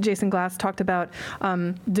Jason Glass talked about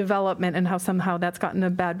development and how somehow that's gotten a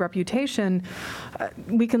bad reputation.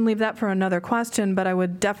 We can leave that for another question, but I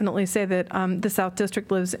would definitely say that the South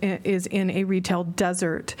District is in a retail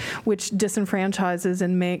desert, which disenfranchises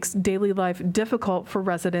and makes daily life difficult for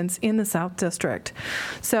residents in the South District.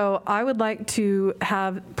 So I would like to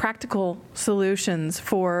have practical solutions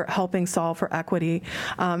for helping solve for equity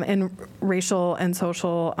and racial and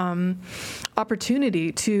social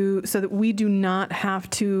opportunity so that we do not have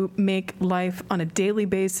to make life on a daily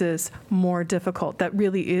basis more difficult. That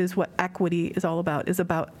really is what equity is all about, is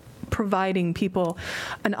about providing people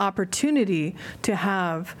an opportunity to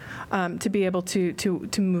have, to be able to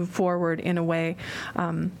move forward in a way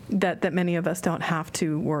that many of us don't have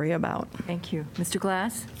to worry about. Thank you. Mr.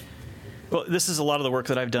 Glass? Well, this is a lot of the work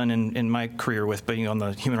that I've done in my career with being on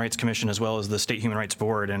the Human Rights Commission as well as the State Human Rights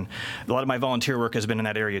Board, and a lot of my volunteer work has been in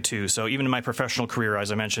that area too. So even in my professional career,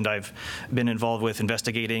 as I mentioned, I've been involved with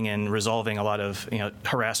investigating and resolving a lot of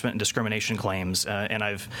harassment and discrimination claims, and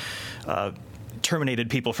I've terminated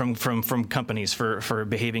people from companies for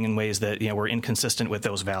behaving in ways that were inconsistent with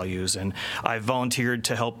those values. And I've volunteered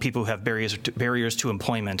to help people who have barriers to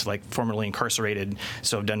employment, like formerly incarcerated.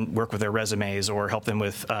 So I've done work with their resumes or help them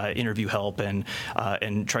with interview help and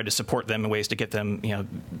tried to support them in ways to get them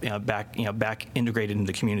back integrated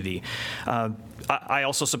into the community. I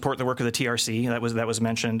also support the work of the TRC that was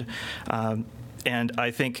mentioned, and I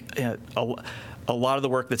think a lot of the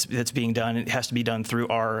work that's being done, it has to be done through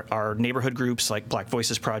our neighborhood groups like Black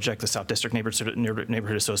Voices Project, the South District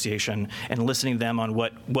Neighborhood Association, and listening to them on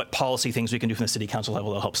what policy things we can do from the city council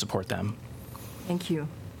level to help support them. Thank you.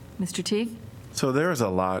 Mr. Teague? So there's a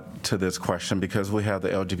lot to this question because we have the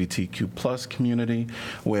LGBTQ plus community.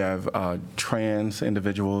 We have trans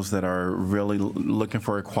individuals that are really looking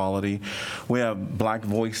for equality. We have Black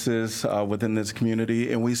voices within this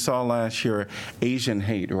community. And we saw last year Asian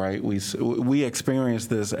hate, right? We experienced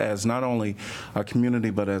this as not only a community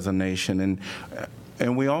but as a nation.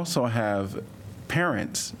 And we also have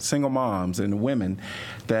parents, single moms, and women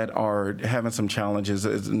that are having some challenges,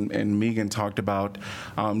 and Megan talked about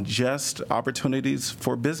just opportunities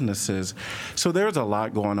for businesses. So there's a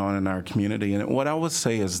lot going on in our community, and what I would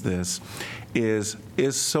say is this, is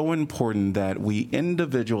so important that we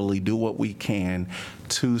individually do what we can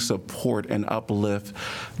to support and uplift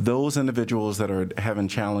those individuals that are having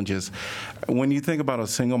challenges. When you think about a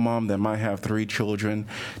single mom that might have 3 children,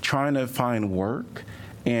 trying to find work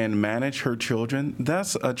and manage her children,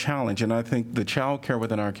 that's a challenge. And I think the child care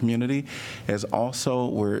within our community is also,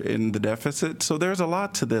 we're in the deficit. So there's a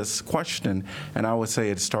lot to this question, and I would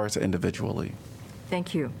say it starts individually.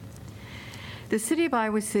 Thank you. The City of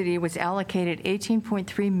Iowa City was allocated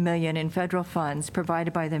 $18.3 million in federal funds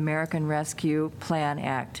provided by the American Rescue Plan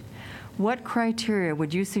Act. What criteria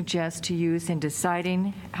would you suggest to use in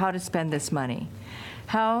deciding how to spend this money?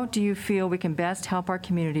 How do you feel we can best help our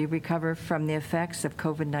community recover from the effects of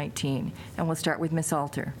COVID-19? And we'll start with Ms.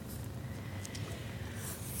 Alter.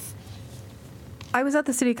 I was at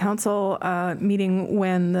the City Council meeting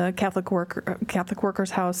when the Catholic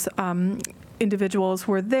Workers House individuals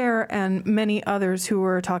were there, and many others who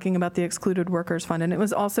were talking about the Excluded Workers Fund. And it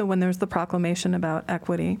was also when there was the proclamation about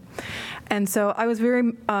equity. And so I was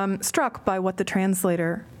very struck by what the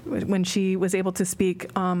translator, when she was able to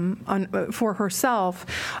speak for herself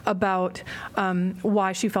about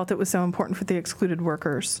why she felt it was so important for the excluded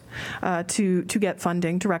workers to get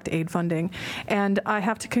funding, direct aid funding. And I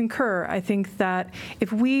have to concur. I think that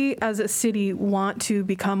if we as a city want to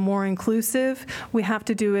become more inclusive, we have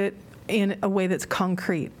to do it in a way that's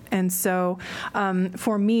concrete. And so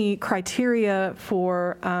for me, criteria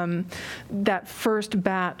for that first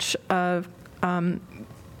batch of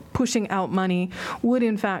pushing out money would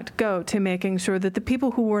in fact go to making sure that the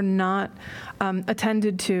people who were not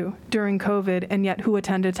attended to during COVID and yet who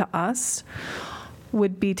attended to us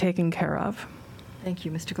would be taken care of. Thank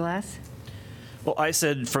you. Mr. Glass? Well, I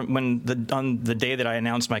said on the day that I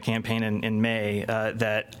announced my campaign in May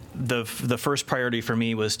that the first priority for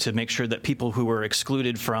me was to make sure that people who were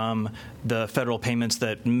excluded from the federal payments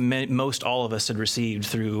that most all of us had received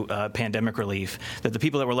through pandemic relief, that the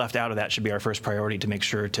people that were left out of that should be our first priority to make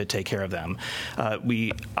sure to take care of them.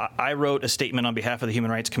 I wrote a statement on behalf of the Human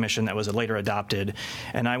Rights Commission that was later adopted,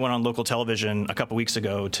 and I went on local television a couple weeks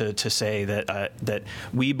ago to say that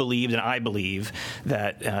we believed, and I believe,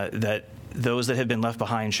 that those that have been left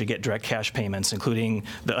behind should get direct cash payments, including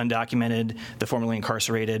the undocumented, the formerly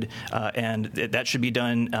incarcerated, and that should be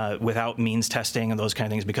done without means testing and those kind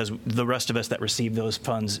of things, because the rest of us that received those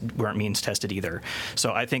funds weren't means tested either.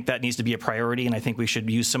 So I think that needs to be a priority, and I think we should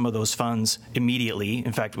use some of those funds immediately.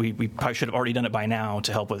 In fact, we probably should have already done it by now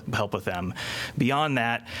to help with them. Beyond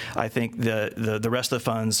that, I think the rest of the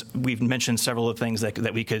funds, we've mentioned several of things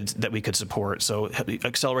that we could support. So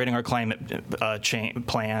accelerating our climate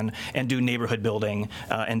plan and do neighborhood building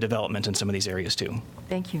and development in some of these areas too.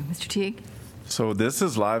 Thank you. Mr. Teague? So this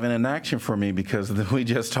is live and in action for me, because we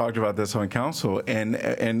just talked about this on council, and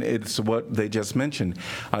it's what they just mentioned.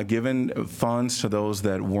 Giving funds to those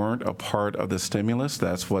that weren't a part of the stimulus,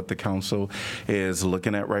 that's what the council is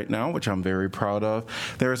looking at right now, which I'm very proud of.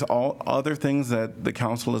 There's all other things that the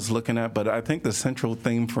council is looking at, but I think the central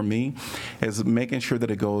theme for me is making sure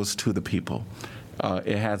that it goes to the people.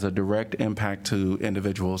 It has a direct impact to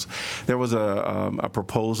individuals. There was a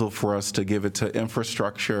proposal for us to give it to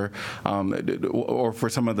infrastructure or for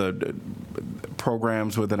some of the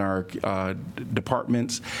programs within our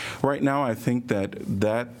departments. Right now, I think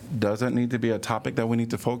that doesn't need to be a topic that we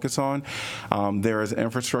need to focus on. There is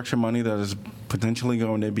infrastructure money that is potentially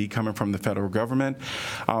going to be coming from the federal government.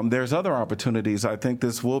 There's other opportunities. I think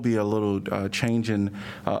this will be a little change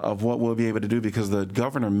of what we'll be able to do, because the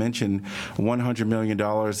governor mentioned $100 million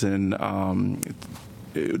in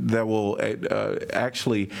that will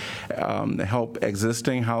actually help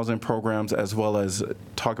existing housing programs, as well as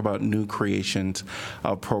talk about new creations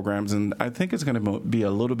of programs. And I think it's going to be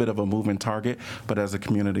a little bit of a moving target, but as a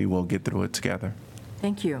community, we'll get through it together.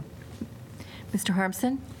 Thank you. Mr.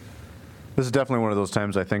 Harmson? This is definitely one of those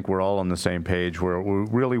times I think we're all on the same page, where we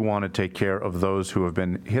really want to take care of those who have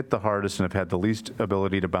been hit the hardest and have had the least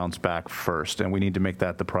ability to bounce back first, and we need to make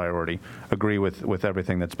that the priority. Agree with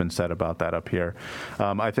everything that's been said about that up here.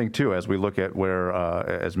 I think, too, as we look at where,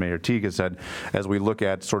 as Mayor Teague has said, as we look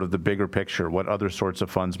at sort of the bigger picture, what other sorts of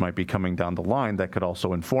funds might be coming down the line that could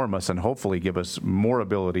also inform us and hopefully give us more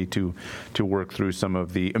ability to work through some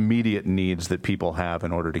of the immediate needs that people have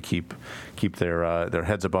in order to keep their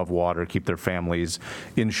heads above water, keep their families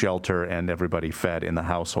in shelter, and everybody fed in the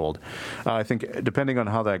household. I think depending on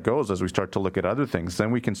how that goes, as we start to look at other things,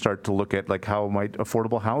 then we can start to look at, like, how might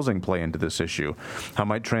affordable housing play into this issue? How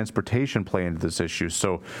might transportation play into this issue?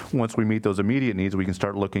 So once we meet those immediate needs, we can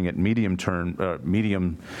start looking at medium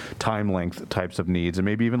time length types of needs, and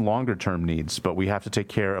maybe even longer term needs. But we have to take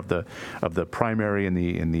care of the primary and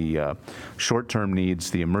the short term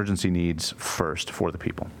needs, the emergency needs first for the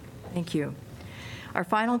people. Thank you. Our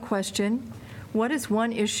final question: what is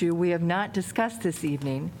one issue we have not discussed this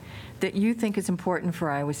evening that you think is important for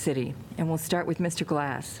Iowa City? And we'll start with Mr.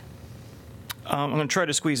 Glass. I'm going to try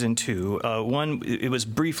to squeeze in two. One, it was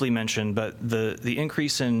briefly mentioned, but the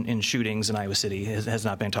increase in shootings in Iowa City has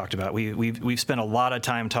not been talked about. We've spent a lot of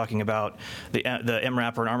time talking about the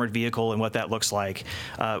MRAP, or an armored vehicle, and what that looks like,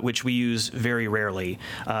 which we use very rarely.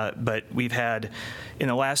 But we've had, in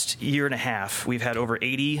the last year and a half, we've had over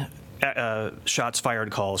 80 shots fired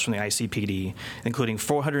calls from the ICPD, including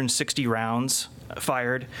 460 rounds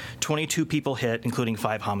fired, 22 people hit, including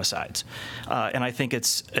 5 homicides. And I think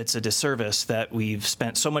it's a disservice that we've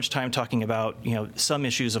spent so much time talking about, some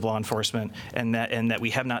issues of law enforcement, and that we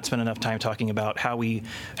have not spent enough time talking about how we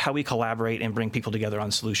collaborate and bring people together on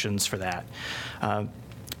solutions for that.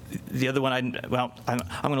 The other one, I'm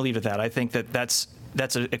going to leave it at that. I think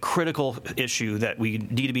that's a critical issue that we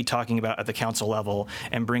need to be talking about at the council level,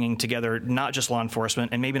 and bringing together not just law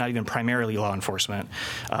enforcement, and maybe not even primarily law enforcement,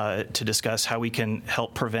 to discuss how we can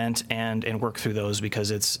help prevent and work through those,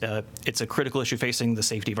 because it's a critical issue facing the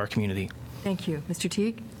safety of our community. Thank you. Mr.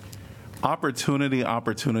 Teague? Opportunity,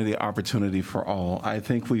 opportunity, opportunity for all. I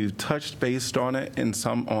think we've touched base on it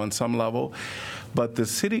on some level, but the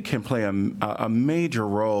city can play a major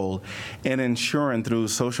role in ensuring, through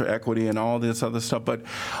social equity and all this other stuff. But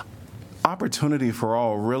opportunity for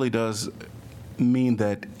all really does mean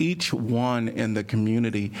that each one in the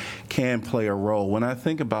community can play a role. When I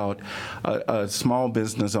think about a small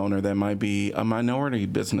business owner that might be a minority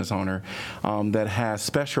business owner that has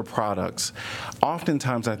special products,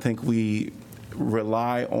 oftentimes I think we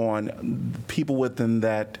rely on people within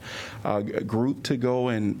that group to go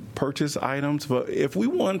and purchase items. But if we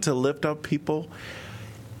want to lift up people,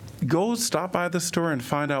 go stop by the store and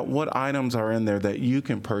find out what items are in there that you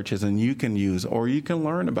can purchase and you can use or you can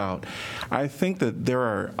learn about. I think that there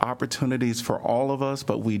are opportunities for all of us,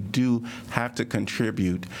 but we do have to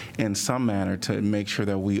contribute in some manner to make sure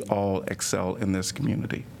that we all excel in this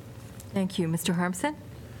community. Thank you. Mr. Harmson?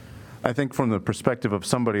 I think from the perspective of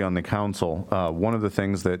somebody on the council, one of the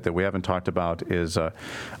things that we haven't talked about is,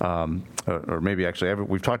 or maybe actually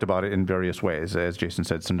we've talked about it in various ways. As Jason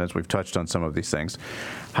said, sometimes we've touched on some of these things.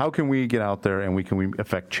 How can we get out there and we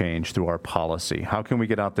affect change through our policy? How can we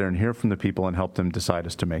get out there and hear from the people and help them decide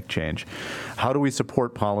as to make change? How do we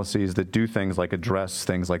support policies that do things like address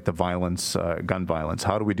things like the violence, gun violence?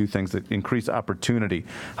 How do we do things that increase opportunity?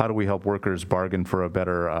 How do we help workers bargain for a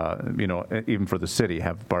better, even for the city,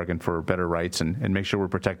 have bargain for better rights and make sure we're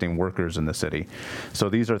protecting workers in the city? So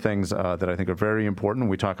these are things that I think are very important when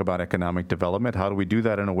we talk about economic development. How do we do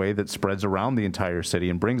that in a way that spreads around the entire city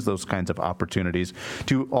and brings those kinds of opportunities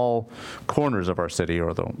to all corners of our city,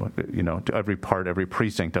 or to every part, every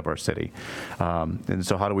precinct of our city? And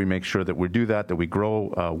so how do we make sure that we do that we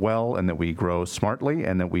grow well, and that we grow smartly,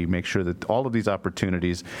 and that we make sure that all of these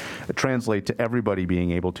opportunities translate to everybody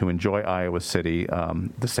being able to enjoy Iowa City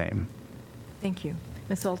the same? Thank you.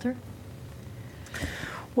 Ms. Salter?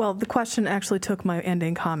 Well, the question actually took my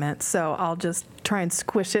ending comment, so I'll just try and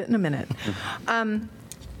squish it in a minute.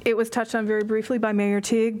 It was touched on very briefly by Mayor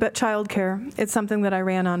Teague, but childcare, it's something that I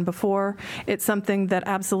ran on before. It's something that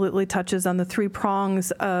absolutely touches on the three prongs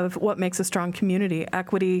of what makes a strong community: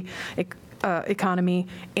 equity, economy,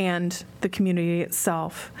 and the community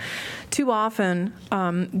itself. Too often,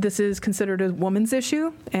 this is considered a woman's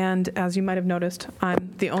issue, and as you might have noticed, I'm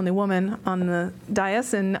the only woman on the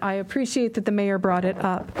dais, and I appreciate that the mayor brought it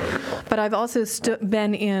up. But I've also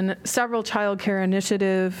been in several child care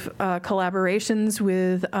initiative collaborations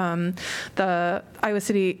with the Iowa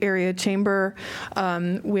City Area Chamber,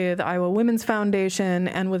 with Iowa Women's Foundation,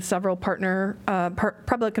 and with several public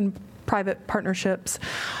and private partnerships.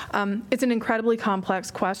 It's an incredibly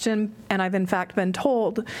complex question, and I've in fact been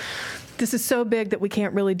told this is so big that we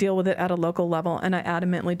can't really deal with it at a local level, and I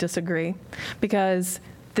adamantly disagree, because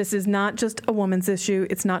this is not just a woman's issue.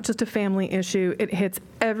 It's not just a family issue. It hits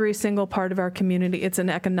every single part of our community. It's an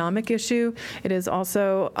economic issue. It is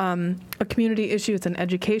also a community issue. It's an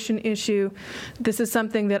education issue. This is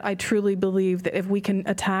something that I truly believe that if we can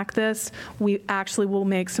attack this, we actually will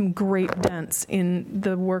make some great dents in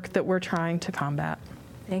the work that we're trying to combat.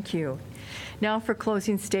 Thank you. Now for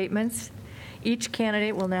closing statements. Each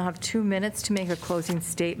candidate will now have 2 minutes to make a closing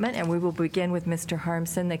statement, and we will begin with Mr.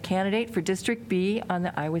 Harmson, the candidate for District B on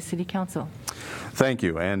the Iowa City Council. Thank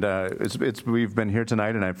you. And we've been here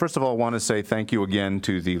tonight, and I first of all want to say thank you again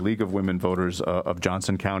to the League of Women Voters of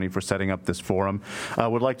Johnson County for setting up this forum. I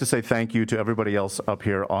would like to say thank you to everybody else up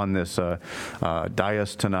here on this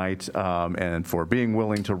dais tonight, and for being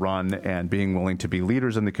willing to run and being willing to be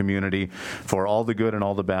leaders in the community, for all the good and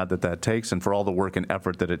all the bad that takes, and for all the work and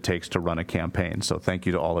effort that it takes to run a campaign. So thank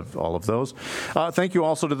you to all of those. Thank you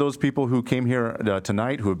also to those people who came here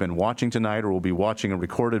tonight, who have been watching tonight, or will be watching a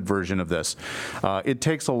recorded version of this. It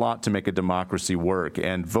takes a lot to make a democracy work,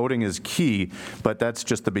 and voting is key, but that's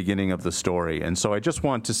just the beginning of the story. And so I just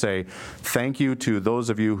want to say thank you to those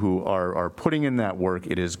of you who are putting in that work.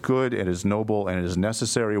 It is good, it is noble, and it is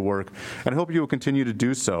necessary work, and I hope you will continue to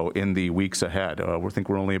do so in the weeks ahead. We think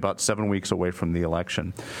we're only about 7 weeks away from the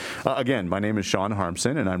election. Again, my name is Sean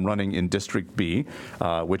Harmson, and I'm running in District B,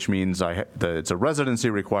 which means it's a residency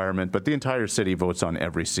requirement, but the entire city votes on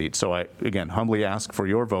every seat. So I, again, humbly ask for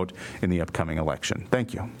your vote in the upcoming election.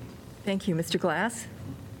 Thank you. Thank you. Mr. Glass?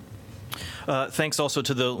 Thanks also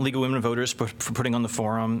to the League of Women Voters for putting on the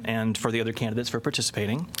forum, and for the other candidates for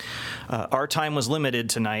participating. Our time was limited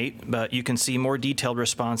tonight, but you can see more detailed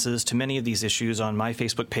responses to many of these issues on my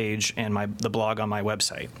Facebook page and the blog on my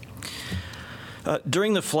website.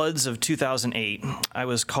 During the floods of 2008, I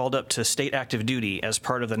was called up to state active duty as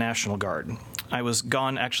part of the National Guard. I was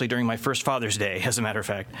gone actually during my first Father's Day, as a matter of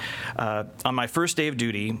fact. On my first day of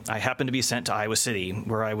duty, I happened to be sent to Iowa City,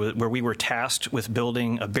 where we were tasked with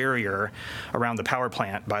building a barrier around the power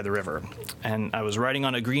plant by the river. And I was riding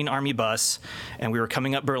on a green Army bus, and we were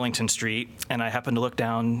coming up Burlington Street, and I happened to look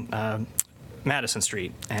down Madison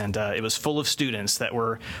Street, and it was full of students that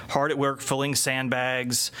were hard at work filling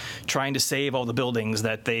sandbags, trying to save all the buildings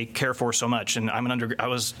that they care for so much. And I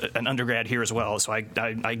was an undergrad here as well, so I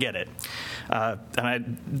get it.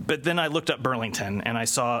 But then I looked up Burlington, and I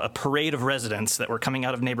saw a parade of residents that were coming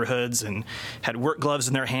out of neighborhoods and had work gloves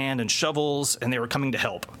in their hand and shovels, and they were coming to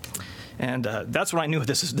help. And that's when I knew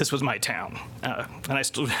this was my town.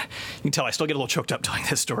 And you can tell I still get a little choked up telling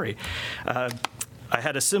this story. I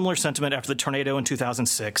had a similar sentiment after the tornado in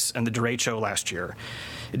 2006 and the derecho last year.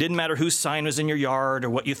 It didn't matter whose sign was in your yard or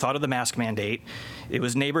what you thought of the mask mandate. It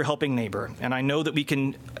was neighbor helping neighbor, and I know that we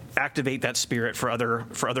can activate that spirit for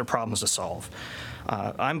other problems to solve.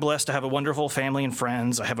 I'm blessed to have a wonderful family and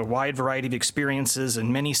friends. I have a wide variety of experiences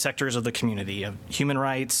in many sectors of the community, of human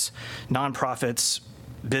rights, nonprofits,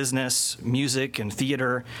 business, music and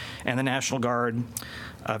theater, and the National Guard.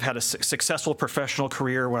 I've had a successful professional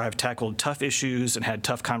career where I've tackled tough issues and had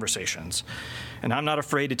tough conversations. And I'm not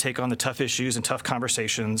afraid to take on the tough issues and tough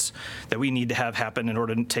conversations that we need to have happen in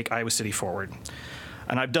order to take Iowa City forward.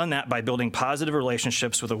 And I've done that by building positive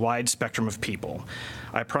relationships with a wide spectrum of people.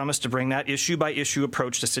 I promise to bring that issue-by-issue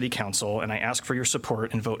approach to City Council, and I ask for your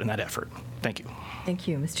support and vote in that effort. Thank you. Thank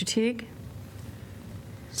you. Mr. Teague?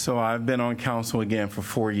 So I've been on council again for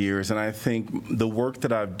 4 years, and I think the work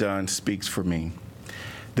that I've done speaks for me.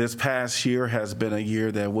 This past year has been a year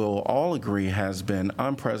that we'll all agree has been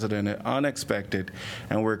unprecedented, unexpected,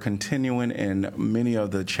 and we're continuing in many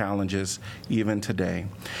of the challenges even today.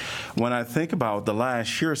 When I think about the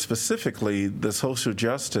last year, specifically the social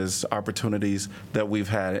justice opportunities that we've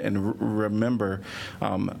had, and remember,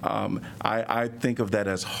 I think of that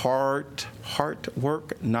as heart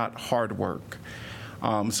work, not hard work.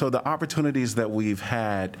 So the opportunities that we've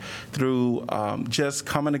had through just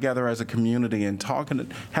coming together as a community and talking,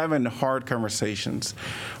 having hard conversations.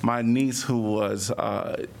 My niece, who was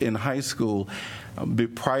in high school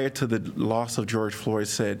prior to the loss of George Floyd,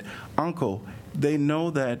 said, "Uncle, they know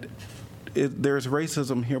that there's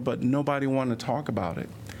racism here, but nobody wanted to talk about it."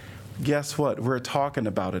 Guess what? We're talking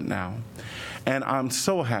about it now. And I'm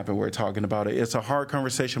so happy we're talking about it. It's a hard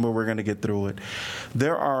conversation, but we're going to get through it.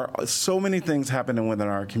 There are so many things happening within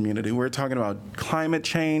our community. We're talking about climate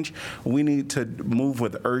change. We need to move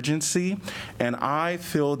with urgency. And I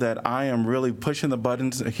feel that I am really pushing the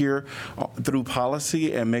buttons here through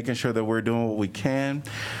policy and making sure that we're doing what we can.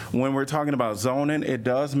 When we're talking about zoning, it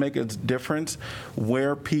does make a difference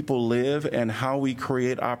where people live and how we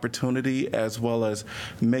create opportunity, as well as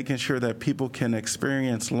making sure that people can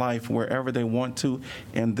experience life wherever they want to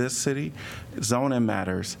in this city. Zoning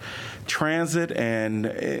matters. Transit,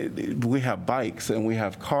 and we have bikes and we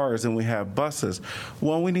have cars and we have buses.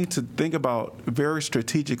 Well, we need to think about very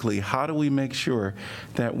strategically, how do we make sure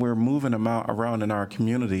that we're moving them around in our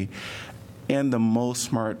community in the most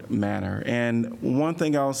smart manner. And one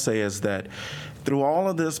thing I'll say is that through all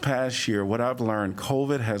of this past year, what I've learned,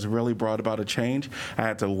 COVID has really brought about a change. I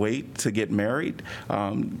had to wait to get married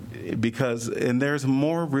and there's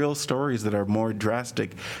more real stories that are more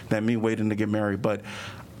drastic than me waiting to get married. But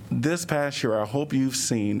this past year, I hope you've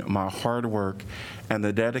seen my hard work and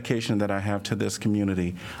the dedication that I have to this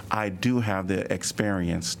community. I do have the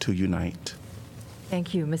experience to unite.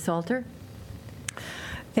 Thank you. Ms. Salter?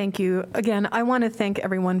 Thank you. Again, I want to thank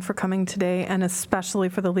everyone for coming today, and especially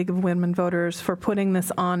for the League of Women Voters for putting this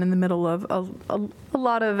on in the middle of a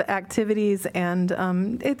lot of activities, and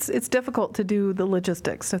it's difficult to do the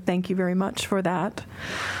logistics, so thank you very much for that.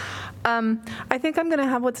 I think I'm going to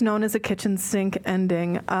have what's known as a kitchen sink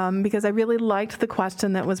ending because I really liked the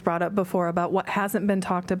question that was brought up before about what hasn't been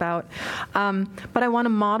talked about. But I want to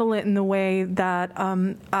model it in the way that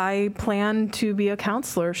I plan to be a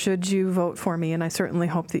counselor should you vote for me, and I certainly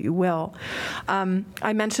hope that you will.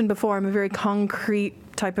 I mentioned before I'm a very concrete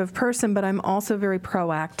type of person, but I'm also very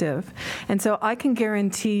proactive. And so I can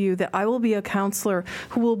guarantee you that I will be a counselor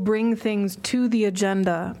who will bring things to the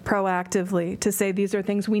agenda proactively to say these are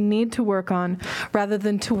things we need to work on rather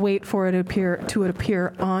than to wait for it to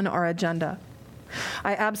appear on our agenda.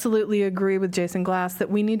 I absolutely agree with Jason Glass that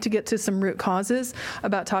we need to get to some root causes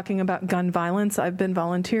about talking about gun violence. I've been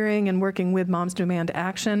volunteering and working with Moms Demand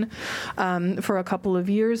Action for a couple of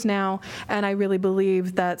years now, and I really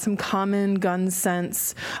believe that some common gun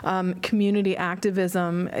sense community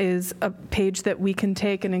activism is a page that we can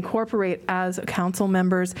take and incorporate as council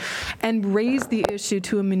members and raise the issue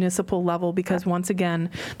to a municipal level, because once again,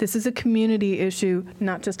 this is a community issue,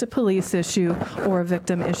 not just a police issue or a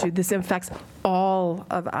victim issue. This affects all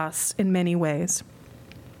of us in many ways.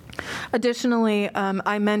 Additionally,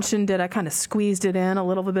 I mentioned it, I kind of squeezed it in, a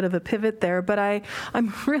little bit of a pivot there, but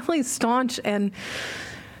I'm really staunch and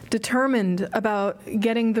determined about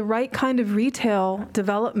getting the right kind of retail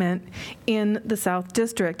development in the South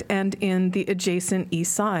District and in the adjacent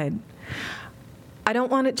East Side. I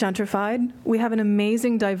don't want it gentrified. We have an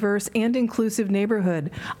amazing, diverse, and inclusive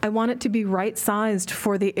neighborhood. I want it to be right-sized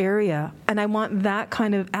for the area, and I want that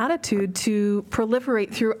kind of attitude to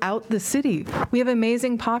proliferate throughout the city. We have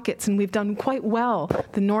amazing pockets, and we've done quite well.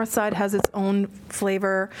 The North Side has its own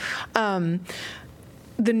flavor. The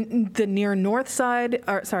North Side,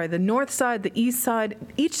 the East Side,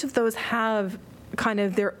 each of those have kind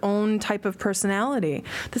of their own type of personality.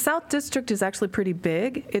 The South District is actually pretty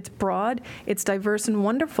big. It's broad, it's diverse and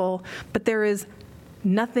wonderful, but there is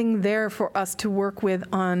nothing there for us to work with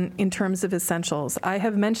in terms of essentials. I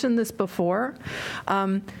have mentioned this before.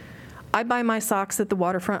 I buy my socks at the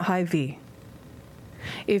Waterfront Hy-Vee.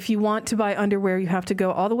 If you want to buy underwear, you have to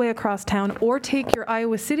go all the way across town or take your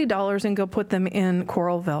Iowa City dollars and go put them in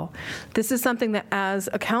Coralville. This is something that, as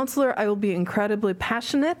a counselor, I will be incredibly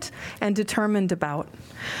passionate and determined about.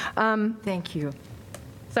 Thank you.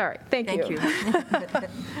 Sorry, thank you.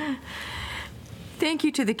 Thank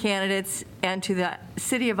you to the candidates and to the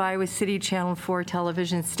City of Iowa City Channel 4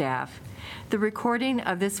 television staff. The recording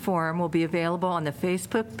of this forum will be available on the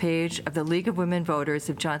Facebook page of the League of Women Voters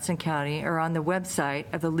of Johnson County or on the website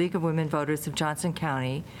of the League of Women Voters of Johnson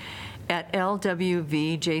County at lwvjc.org.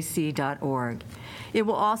 It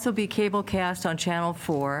will also be cablecast on Channel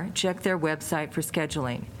 4. Check their website for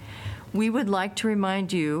scheduling. We would like to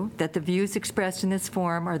remind you that the views expressed in this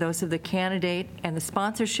forum are those of the candidate, and the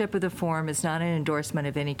sponsorship of the forum is not an endorsement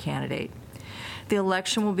of any candidate. The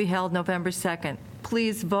election will be held November 2nd.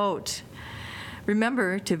 Please vote.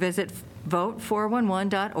 Remember to visit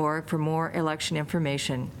vote411.org for more election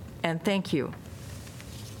information. And thank you.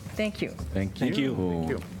 Thank you. Thank you. Thank you. Thank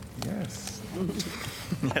you. Yes.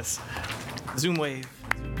 Yes. Zoom wave.